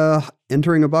consider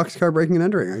entering a boxcar, breaking and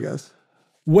entering, I guess?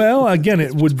 Well, again,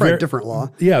 it would probably a different law.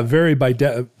 Yeah, vary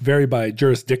by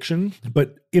jurisdiction.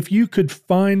 But if you could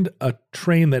find a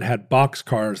train that had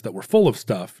boxcars that were full of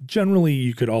stuff, generally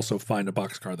you could also find a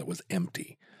boxcar that was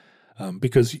empty,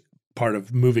 because part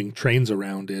of moving trains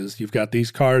around is you've got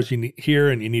these cars you need here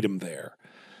and you need them there.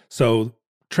 So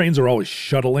trains are always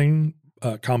shuttling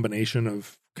a combination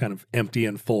of kind of empty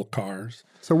and full cars.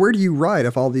 So where do you ride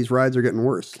if all these rides are getting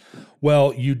worse?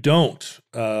 Well, you don't.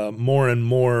 More and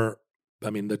more, I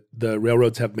mean, the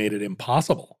railroads have made it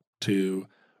impossible to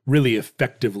really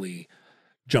effectively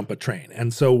jump a train.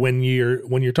 And so when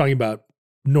you're talking about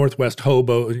Northwest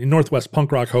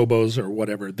punk rock hobos or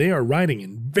whatever, they are riding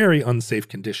in very unsafe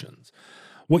conditions.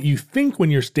 What you think when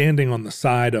you're standing on the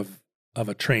side of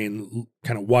a train,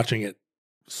 kind of watching it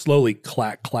slowly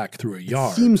clack through a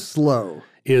yard. It seems slow.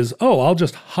 Is, I'll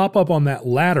just hop up on that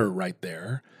ladder right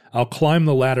there. I'll climb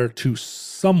the ladder to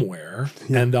somewhere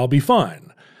and I'll be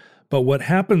fine. But what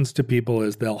happens to people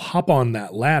is they'll hop on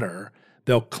that ladder,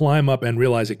 they'll climb up and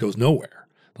realize it goes nowhere.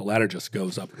 The ladder just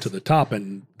goes up to the top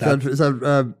and is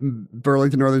that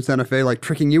Burlington Northern Santa Fe like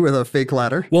tricking you with a fake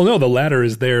ladder? Well, no, the ladder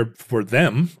is there for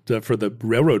them, for the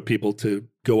railroad people to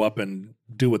go up and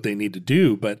do what they need to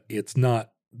do, but it's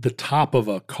not, the top of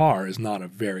a car is not a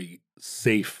very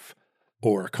safe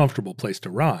or a comfortable place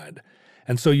to ride.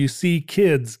 And so you see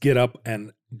kids get up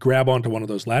and grab onto one of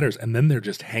those ladders and then they're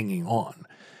just hanging on.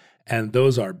 And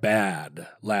those are bad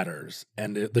ladders.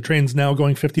 And the train's now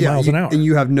going 50 miles an hour. And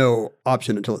you have no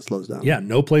option until it slows down. Yeah,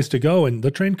 no place to go. And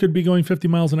the train could be going 50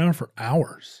 miles an hour for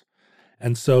hours.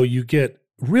 And so you get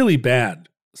really bad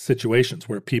situations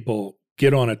where people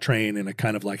get on a train in a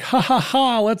kind of like,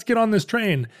 let's get on this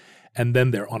train. And then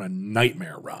they're on a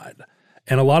nightmare ride.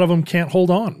 And a lot of them can't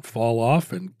hold on, fall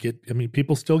off, and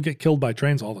people still get killed by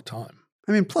trains all the time.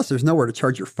 Plus there's nowhere to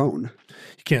charge your phone.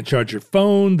 You can't charge your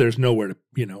phone. There's nowhere to,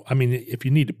 if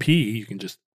you need to pee, you can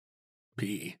just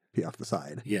pee. Pee off the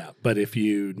side. Yeah. But if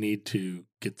you need to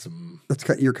get some.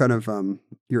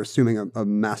 You're assuming a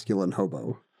masculine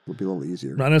hobo would be a little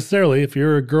easier. Not necessarily. If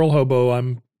you're a girl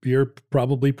hobo, you're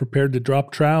probably prepared to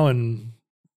drop trow and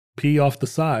pee off the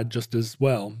side just as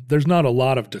well. There's not a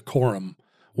lot of decorum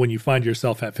when you find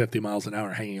yourself at 50 miles an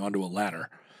hour hanging onto a ladder.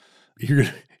 You're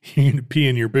going to pee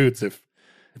in your boots if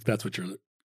that's what you're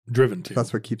driven to.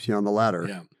 That's what keeps you on the ladder.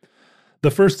 Yeah. The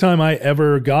first time I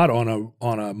ever got on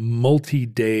a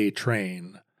multi-day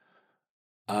train,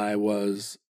 I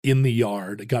was in the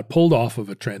yard. Got pulled off of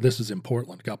a train. This is in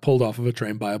Portland. Got pulled off of a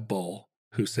train by a bull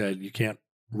who said, "You can't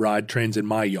ride trains in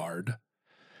my yard."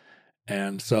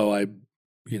 And so I,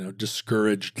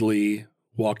 discouragedly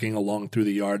walking along through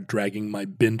the yard, dragging my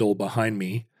bindle behind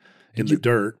me in the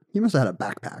dirt. You must have had a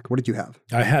backpack. What did you have?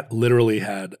 I literally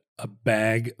had a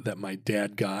bag that my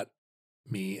dad got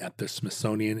me at the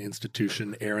Smithsonian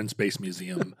Institution Air and Space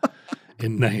Museum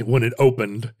when it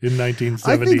opened in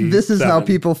 1970. I think this is how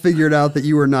people figured out that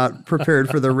you were not prepared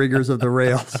for the rigors of the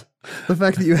rails. The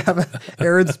fact that you have an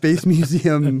Air and Space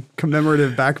Museum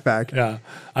commemorative backpack. Yeah,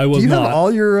 I was do you not. Have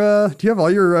all your, do you have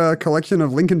all your collection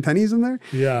of Lincoln pennies in there?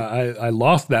 Yeah, I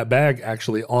lost that bag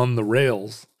actually on the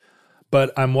rails.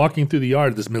 But I'm walking through the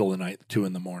yard this middle of the night, 2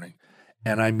 a.m,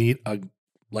 and I meet a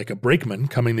brakeman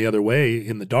coming the other way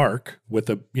in the dark with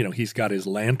he's got his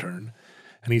lantern.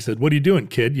 And he said, "What are you doing,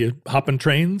 kid? You hopping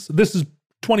trains?" This is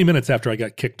 20 minutes after I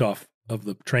got kicked off of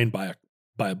the train by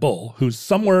a bull who's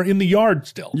somewhere in the yard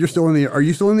still. Are you still in the yard?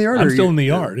 I'm still in the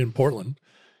yard in Portland.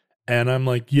 And I'm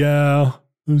like, "Yeah,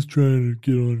 I was trying to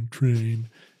get on a train."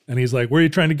 And he's like, "Where are you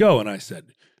trying to go?" And I said,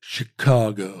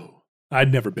 "Chicago."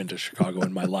 I'd never been to Chicago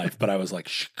in my life, but I was like,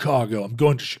 "Chicago, I'm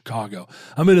going to Chicago.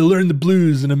 I'm going to learn the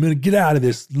blues and I'm going to get out of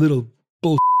this little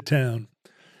bullshit town."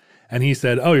 And he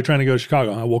said, "Oh, you're trying to go to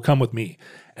Chicago? Huh? Well, come with me."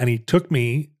 And he took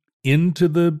me into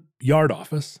the yard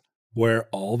office where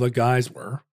all the guys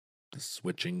were, the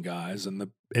switching guys and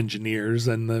the engineers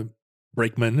and the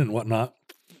brakemen and whatnot.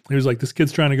 He was like, "This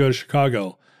kid's trying to go to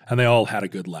Chicago." And they all had a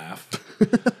good laugh.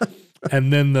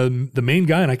 And then the main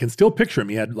guy, and I can still picture him,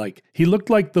 he looked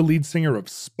like the lead singer of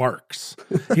Sparks.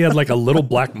 He had like a little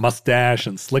black mustache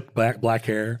and slick black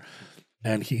hair.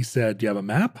 And he said, "Do you have a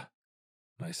map?"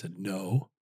 And I said, "No."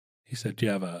 He said, "Do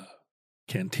you have a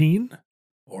canteen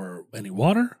or any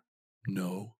water?"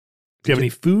 "No." "Do you have any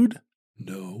food?"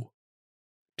 "No."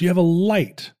 "Do you have a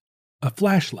light, a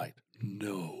flashlight?"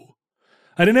 "No."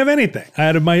 I didn't have anything. I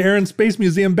had my Air and Space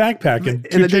Museum backpack and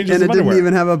two changes of underwear. Didn't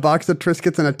even have a box of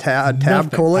Triscuits and a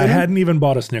tab cola. I hadn't even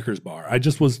bought a Snickers bar. I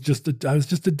was just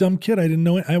a dumb kid. I didn't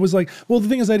know it. I was like, well, the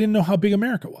thing is, I didn't know how big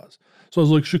America was. So I was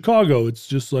like, Chicago, it's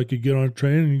just like you get on a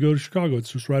train and you go to Chicago.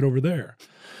 It's just right over there.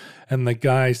 And the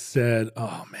guy said,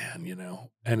 "Oh man,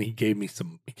 and he gave me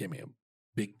a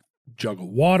big jug of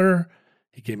water.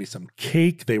 He gave me some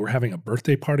cake. They were having a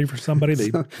birthday party for somebody.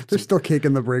 There's still cake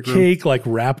in the break room. Cake like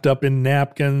wrapped up in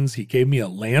napkins. He gave me a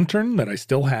lantern that I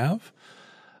still have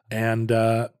and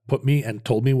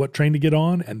told me what train to get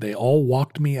on. And they all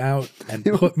walked me out and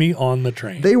put me on the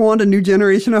train. They want a new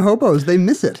generation of hobos. They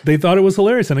miss it. They thought it was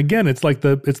hilarious. And again, it's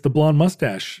the blonde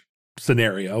mustache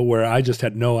scenario where I just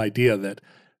had no idea that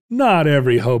not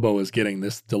every hobo is getting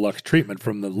this deluxe treatment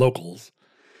from the locals.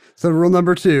 So rule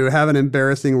number 2, have an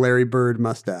embarrassing Larry Bird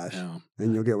mustache,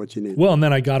 and you'll get what you need. Well, and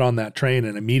then I got on that train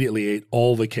and immediately ate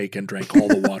all the cake and drank all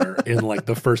the water in like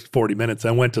the first 40 minutes.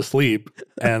 I went to sleep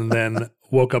and then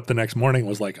woke up the next morning and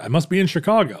was like, I must be in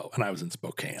Chicago. And I was in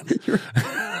Spokane.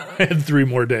 I had 3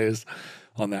 more days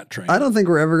on that train. I don't think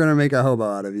we're ever going to make a hobo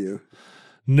out of you.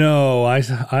 No, I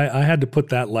had to put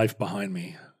that life behind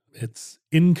me. It's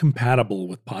incompatible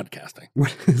with podcasting.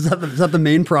 Is that the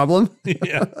main problem?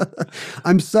 Yeah.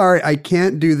 I'm sorry, I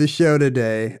can't do the show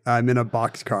today. I'm in a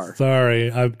boxcar.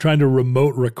 Sorry, I'm trying to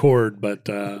remote record, but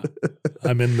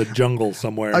I'm in the jungle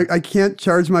somewhere. I can't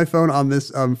charge my phone on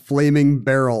this flaming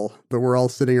barrel that we're all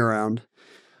sitting around.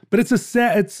 But it's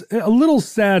a little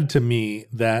sad to me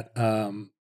that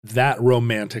that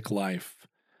romantic life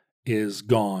is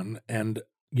gone, and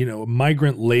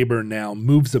migrant labor now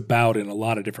moves about in a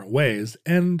lot of different ways.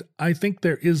 And I think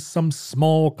there is some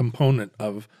small component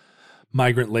of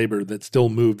migrant labor that still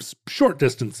moves short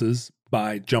distances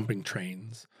by jumping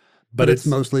trains. But it's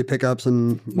mostly pickups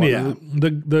and whatnot.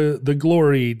 Yeah. The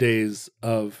glory days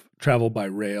of travel by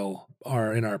rail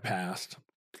are in our past.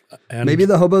 And maybe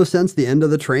the hobos sense the end of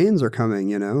the trains are coming,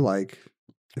 like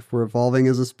if we're evolving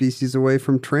as a species away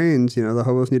from trains, the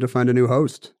hobos need to find a new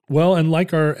host. Well, and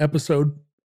like our episode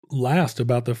last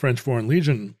about the French Foreign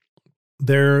Legion,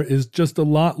 there is just a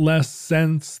lot less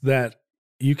sense that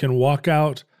you can walk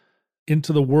out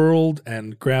into the world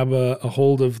and grab a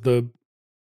hold of the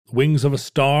wings of a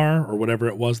star or whatever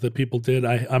it was that people did.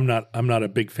 I'm not a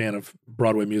big fan of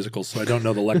Broadway musicals, so I don't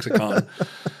know the lexicon.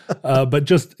 But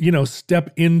just, step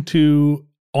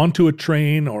onto a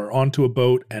train or onto a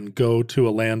boat and go to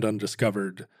a land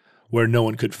undiscovered where no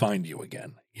one could find you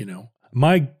again.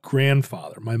 My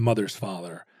grandfather, my mother's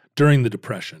father, during the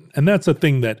Depression, and that's a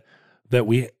thing that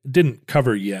we didn't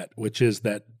cover yet, which is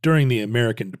that during the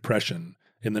American Depression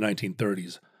in the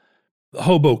 1930s, the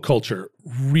hobo culture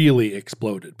really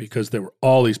exploded because there were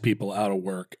all these people out of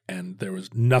work and there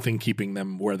was nothing keeping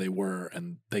them where they were,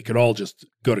 and they could all just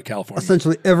go to California.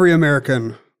 Essentially every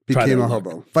American became a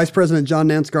hobo. Vice President John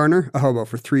Nance Garner, a hobo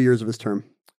for 3 years of his term.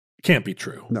 Can't be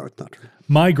true. No, it's not true.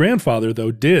 My grandfather,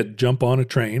 though, did jump on a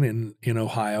train in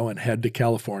Ohio and head to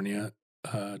California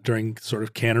during sort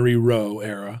of Cannery Row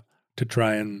era to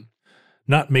try and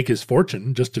not make his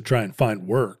fortune, just to try and find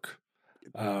work.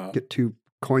 Get two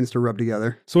coins to rub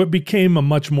together. So it became a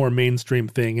much more mainstream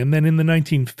thing. And then in the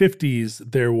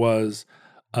 1950s, there was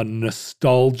a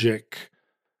nostalgic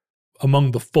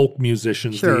among the folk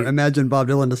musicians. Sure. Imagine Bob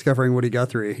Dylan discovering Woody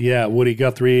Guthrie. Yeah, Woody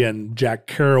Guthrie and Jack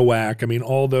Kerouac. I mean,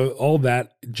 all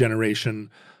that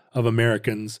generation of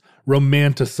Americans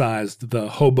romanticized the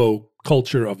hobo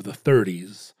culture of the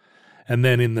 30s. And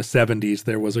then in the 70s,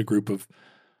 there was a group of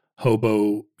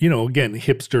hobo, again,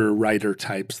 hipster writer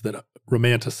types that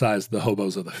romanticized the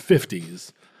hobos of the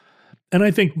 50s. And I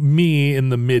think me in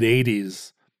the mid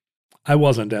 80s, I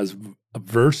wasn't as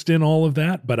versed in all of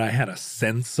that, but I had a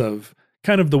sense of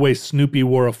kind of the way Snoopy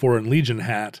wore a Foreign Legion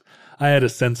hat. I had a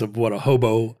sense of what a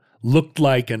hobo looked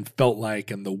like and felt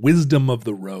like and the wisdom of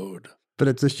the road. But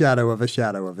it's a shadow of a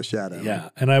shadow of a shadow. Yeah.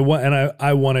 And I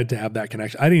wanted to have that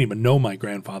connection. I didn't even know my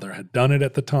grandfather had done it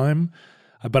at the time,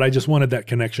 but I just wanted that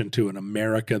connection to an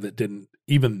America that didn't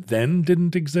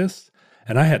exist.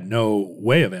 And I had no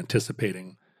way of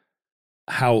anticipating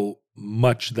how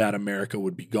much that America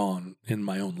would be gone in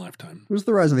my own lifetime. It was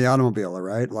the rise of the automobile,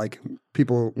 right? Like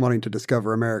people wanting to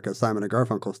discover America, Simon and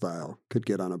Garfunkel style, could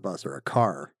get on a bus or a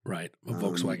car. Right, a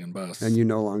Volkswagen bus. And you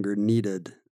no longer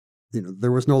needed,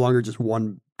 there was no longer just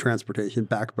one transportation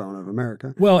backbone of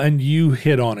America. Well, and you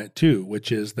hit on it too,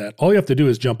 which is that all you have to do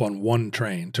is jump on one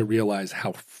train to realize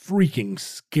how freaking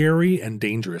scary and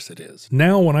dangerous it is.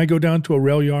 Now, when I go down to a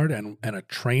rail yard and a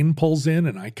train pulls in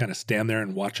and I kind of stand there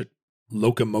and watch a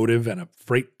locomotive and a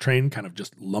freight train kind of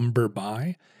just lumber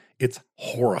by, it's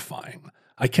horrifying.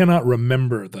 I cannot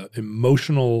remember the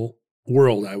emotional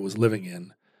world I was living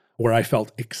in where I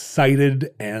felt excited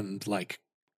and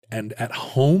at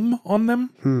home on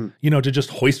them, to just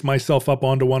hoist myself up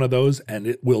onto one of those and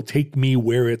it will take me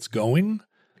where it's going.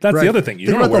 That's right. The other thing. You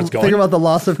don't know where it's going. Think about the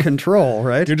loss of control,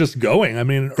 right? You're just going. I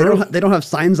mean, they don't have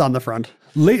signs on the front.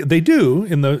 They do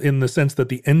in the sense that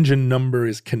the engine number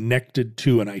is connected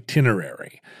to an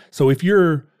itinerary. So if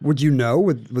you're, would you know?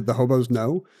 Would the hobos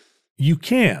know? You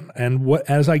can. And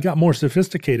as I got more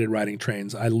sophisticated riding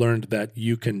trains, I learned that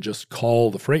you can just call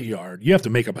the freight yard. You have to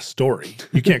make up a story.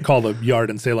 You can't call the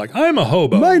yard and say like, I'm a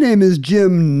hobo. My name is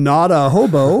Jim, not a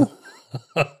hobo.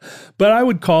 But I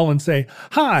would call and say,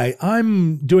 hi,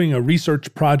 I'm doing a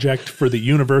research project for the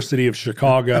University of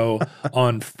Chicago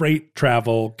on freight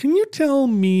travel. Can you tell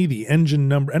me the engine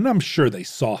number? And I'm sure they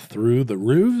saw through the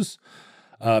ruse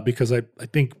because I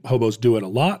think hobos do it a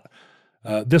lot.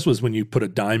 This was when you put a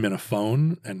dime in a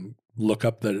phone and look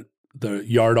up the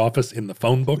yard office in the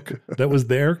phone book that was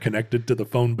there connected to the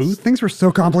phone booth. Things were so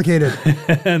complicated.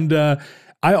 And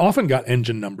I often got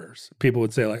engine numbers. People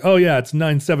would say like, oh yeah, it's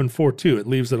 9742. It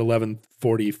leaves at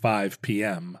 11:45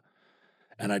 p.m.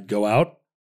 And I'd go out,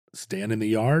 stand in the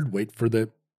yard, wait for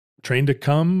the train to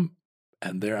come.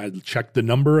 And there I'd check the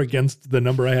number against the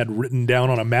number I had written down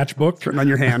on a matchbook. It's written on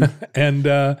your hand. And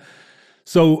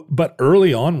but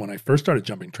early on when I first started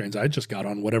jumping trains, I just got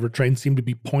on whatever train seemed to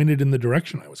be pointed in the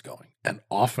direction I was going. And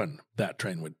often that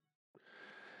train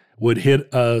would hit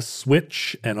a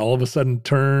switch and all of a sudden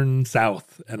turn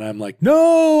south. And I'm like,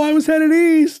 no, I was headed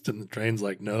east. And the train's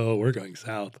like, no, we're going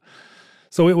south.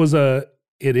 So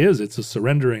it's a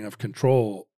surrendering of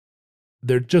control.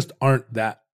 There just aren't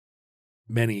that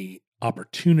many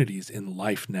opportunities in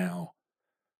life now.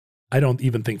 I don't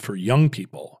even think for young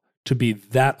people to be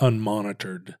that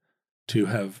unmonitored to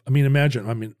have, imagine.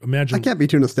 I can't be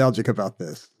too nostalgic about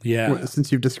this. Yeah. Since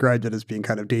you've described it as being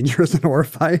kind of dangerous and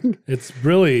horrifying. It's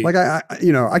really like,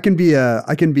 I can be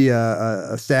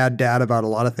a sad dad about a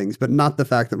lot of things, but not the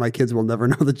fact that my kids will never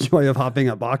know the joy of hopping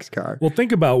a boxcar. Well,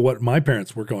 think about what my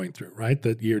parents were going through, right?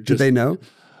 That you're just. Did they know?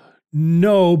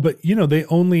 No, but they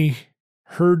only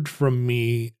heard from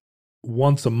me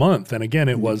once a month. And again,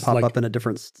 it was pop like up in a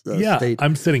different state.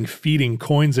 I'm sitting feeding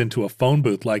coins into a phone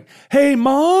booth like, hey,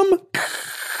 Mom,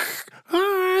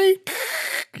 hi,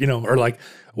 or like,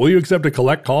 will you accept a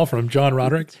collect call from John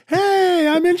Roderick? Hey,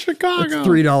 I'm in Chicago. It's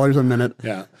 $3 a minute.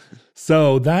 Yeah.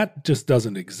 So that just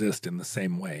doesn't exist in the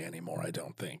same way anymore, I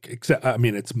don't think. Except,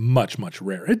 it's much, much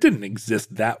rarer. It didn't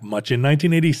exist that much in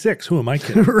 1986. Who am I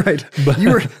kidding? Right. But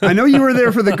I know you were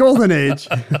there for the golden age.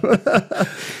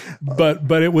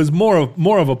 But it was more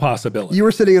of a possibility. You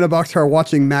were sitting in a boxcar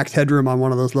watching Max Headroom on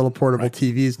one of those little portable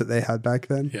TVs that they had back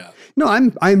then. Yeah. No,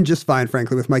 I'm just fine,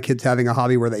 frankly, with my kids having a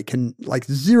hobby where they can,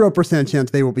 0%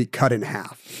 chance they will be cut in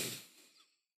half.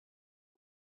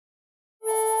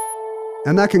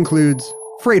 And that concludes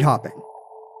Freight Hopping.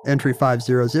 entry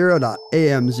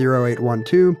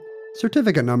 500.am0812,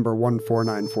 certificate number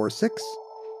 14946,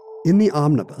 in the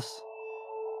omnibus.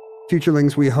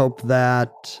 Futurelings, we hope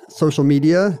that social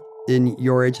media in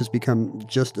your age has become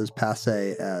just as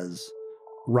passé as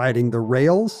riding the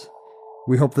rails.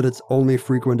 We hope that it's only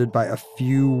frequented by a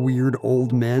few weird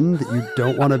old men that you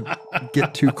don't want to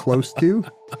get too close to.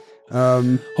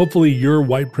 Hopefully your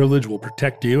white privilege will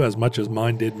protect you as much as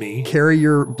mine did me. Carry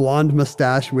your blonde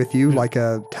mustache with you like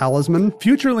a talisman.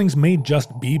 Futurelings may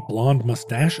just be blonde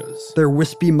mustaches. Their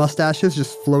wispy mustaches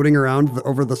just floating around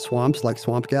over the swamps like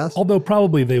swamp gas. Although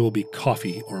probably they will be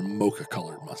coffee or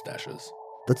mocha-colored mustaches.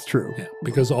 That's true. Yeah,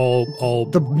 because all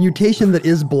The mutation that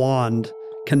is blonde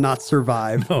cannot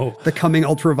survive No. the coming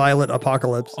ultraviolet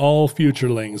apocalypse. all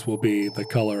futurelings will be the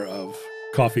color of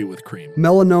coffee with cream.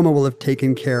 Melanoma will have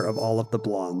taken care of all of the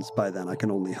blondes by then, I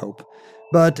can only hope.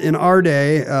 But in our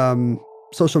day,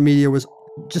 social media was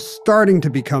just starting to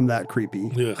become that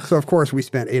creepy. Ugh. So, of course, we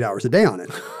spent 8 hours a day on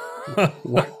it.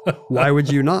 Why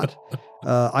would you not?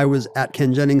 I was at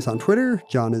Ken Jennings on Twitter.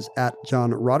 John is at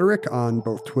John Roderick on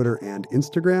both Twitter and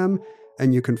Instagram.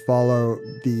 And you can follow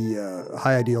the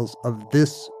high ideals of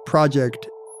this project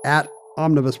at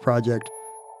Omnibus Project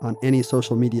on any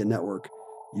social media network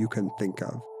you can think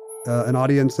of. An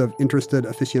audience of interested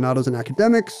aficionados and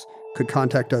academics could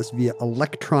contact us via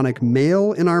electronic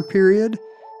mail in our period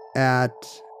at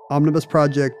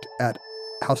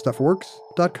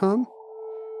omnibusproject@howstuffworks.com.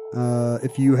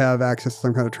 If you have access to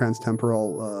some kind of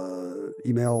transtemporal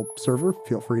email server,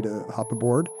 feel free to hop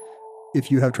aboard. If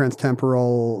you have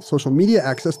transtemporal social media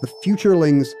access, the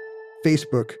Futurelings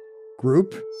Facebook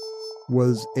group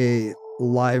was a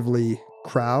lively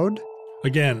crowd.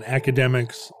 Again,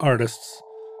 academics, artists,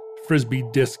 frisbee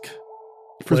disc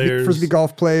players. Frisbee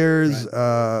golf players,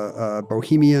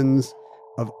 bohemians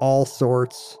of all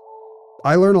sorts.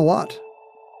 I learn a lot.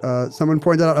 Someone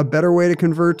pointed out a better way to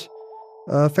convert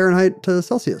Fahrenheit to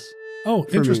Celsius. Oh,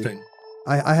 for me. interesting.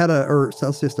 I had or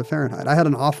Celsius to Fahrenheit. I had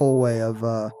an awful way of,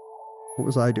 what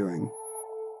was I doing?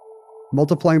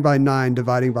 Multiplying by 9,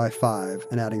 dividing by 5,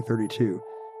 and adding 32.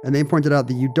 And they pointed out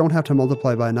that you don't have to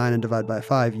multiply by 9 and divide by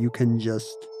 5. You can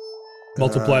just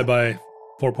Multiply by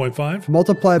 4.5?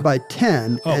 multiply by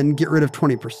 10 Oh. and get rid of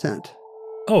 20%.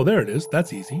 Oh, there it is.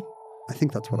 That's easy. I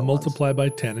think that's what it Multiply by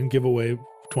 10 and give away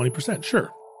 20%. Sure.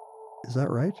 was. Is that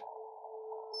right?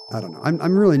 I don't know.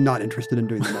 I'm really not interested in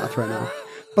doing the math right now.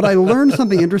 But I learned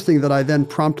something interesting that I then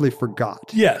promptly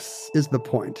forgot, Yes. is the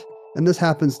point. And this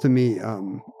happens to me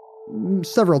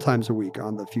several times a week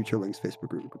on the Futurelings Facebook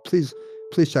group. Please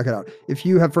check it out. If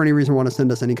you have, for any reason, want to send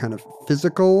us any kind of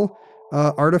physical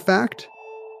artifact,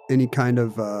 any kind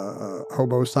of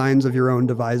hobo signs of your own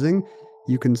devising,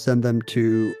 you can send them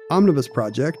to Omnibus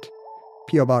Project,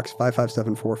 P.O. Box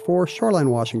 55744, Shoreline,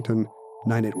 Washington,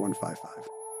 98155.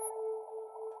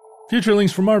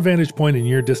 Futurelings, from our vantage point in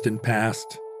your distant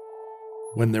past,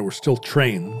 when there were still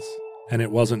trains and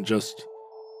it wasn't just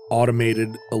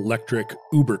automated electric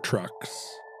Uber trucks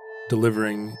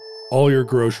delivering all your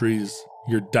groceries,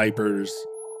 your diapers,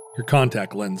 your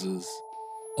contact lenses,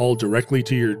 all directly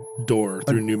to your door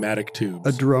through pneumatic tubes.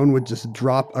 A drone would just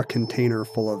drop a container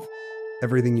full of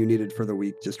everything you needed for the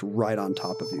week just right on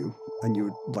top of you. And you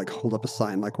would like hold up a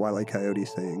sign like Wile E. Coyote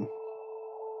saying,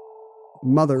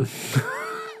 "Mother."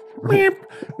 Beep,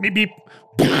 beep, beep.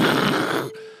 I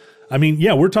mean,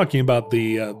 yeah, we're talking about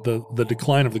the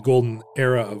decline of the golden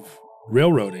era of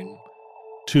railroading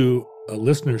to a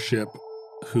listenership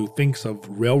who thinks of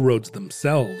railroads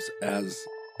themselves as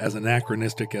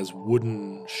anachronistic as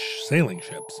wooden sailing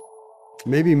ships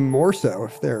Maybe more so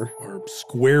if they're... or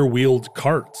square-wheeled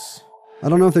carts, I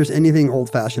don't know if there's anything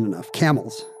old-fashioned enough.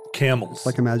 Camels. camels. It's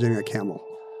like imagining a camel.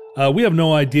 We have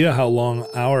no idea how long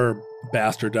our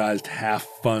bastardized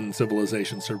half-fun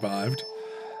civilization survived.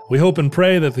 We hope and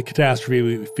pray that the catastrophe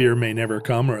we fear may never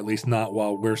come, or at least not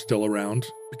while we're still around,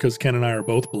 because Ken and I are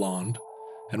both blonde,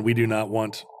 and we do not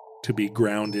want to be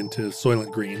ground into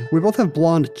Soylent Green. We both have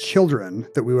blonde children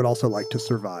that we would also like to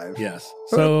survive. Yes.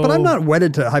 But I'm not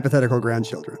wedded to hypothetical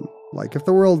grandchildren. Like, if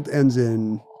the world ends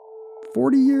in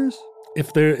 40 years...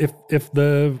 If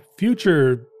the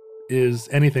future is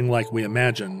anything like we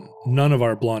imagine, none of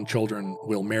our blonde children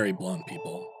will marry blonde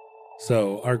people.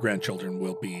 So our grandchildren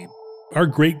will be... Our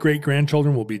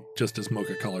great-great-grandchildren will be just as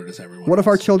mocha-colored as everyone What if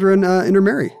else. our children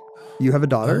intermarry? You have a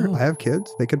daughter, Oh. I have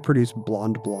kids. They could produce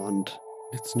blonde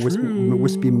It's true.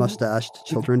 Wispy mustached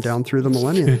children down through the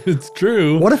millennia. It's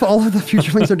true. What if all of the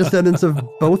futurelings are descendants of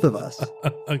both of us?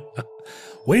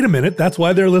 Wait a minute. That's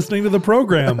why they're listening to the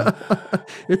program.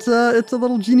 It's a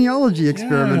little genealogy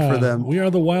experiment for them. We are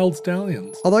the wild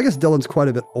stallions. Although I guess Dylan's quite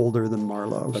a bit older than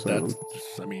Marlo. But so.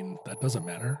 that doesn't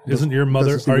matter. Isn't your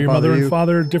mother, doesn't seem are to your mother bother and you?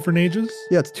 father different ages?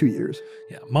 Yeah, it's 2 years.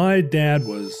 Yeah. My dad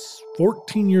was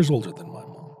 14 years older than my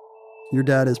mom. Your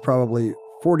dad is probably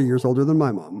 40 years older than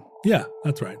my mom. Yeah,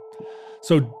 that's right.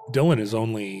 So Dylan is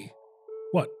only,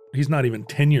 he's not even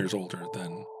 10 years older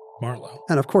than Marlo.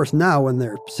 And of course, now when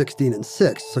they're 16 and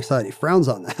 6, society frowns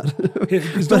on that.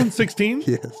 Is Dylan 16?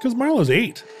 Yes. Because Marlo's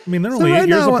 8. I mean, they're So only 8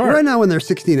 years apart. right now, when they're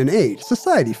 16 and 8,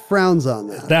 society frowns on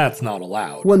that. That's not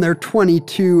allowed. When they're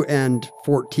 22 and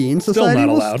 14, society not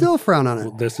will allowed. still frown on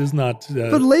it. This is not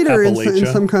But later, in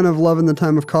Appalachia. some kind of love in the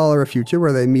time of cholera future,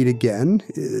 where they meet again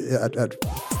at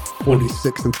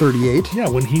 46 and 38. Yeah,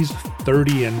 when he's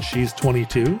 30 and she's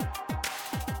 22.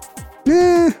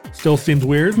 Still seems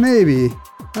weird. Maybe.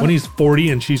 When he's 40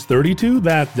 and she's 32,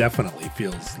 that definitely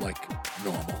feels like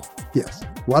normal. Yes.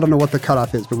 Well, I don't know what the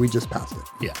cutoff is, but we just passed it.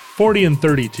 Yeah, 40 and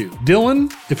 32.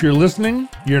 Dylan, if you're listening,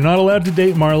 you're not allowed to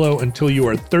date Marlo until you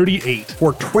are 38.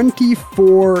 For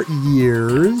 24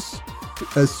 years,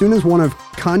 as soon as one of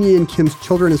Kanye and Kim's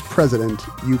children is president,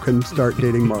 you can start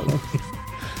dating Marlo.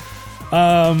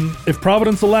 If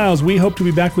Providence allows, we hope to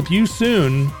be back with you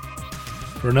soon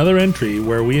for another entry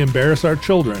where we embarrass our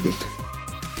children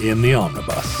in the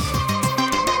omnibus.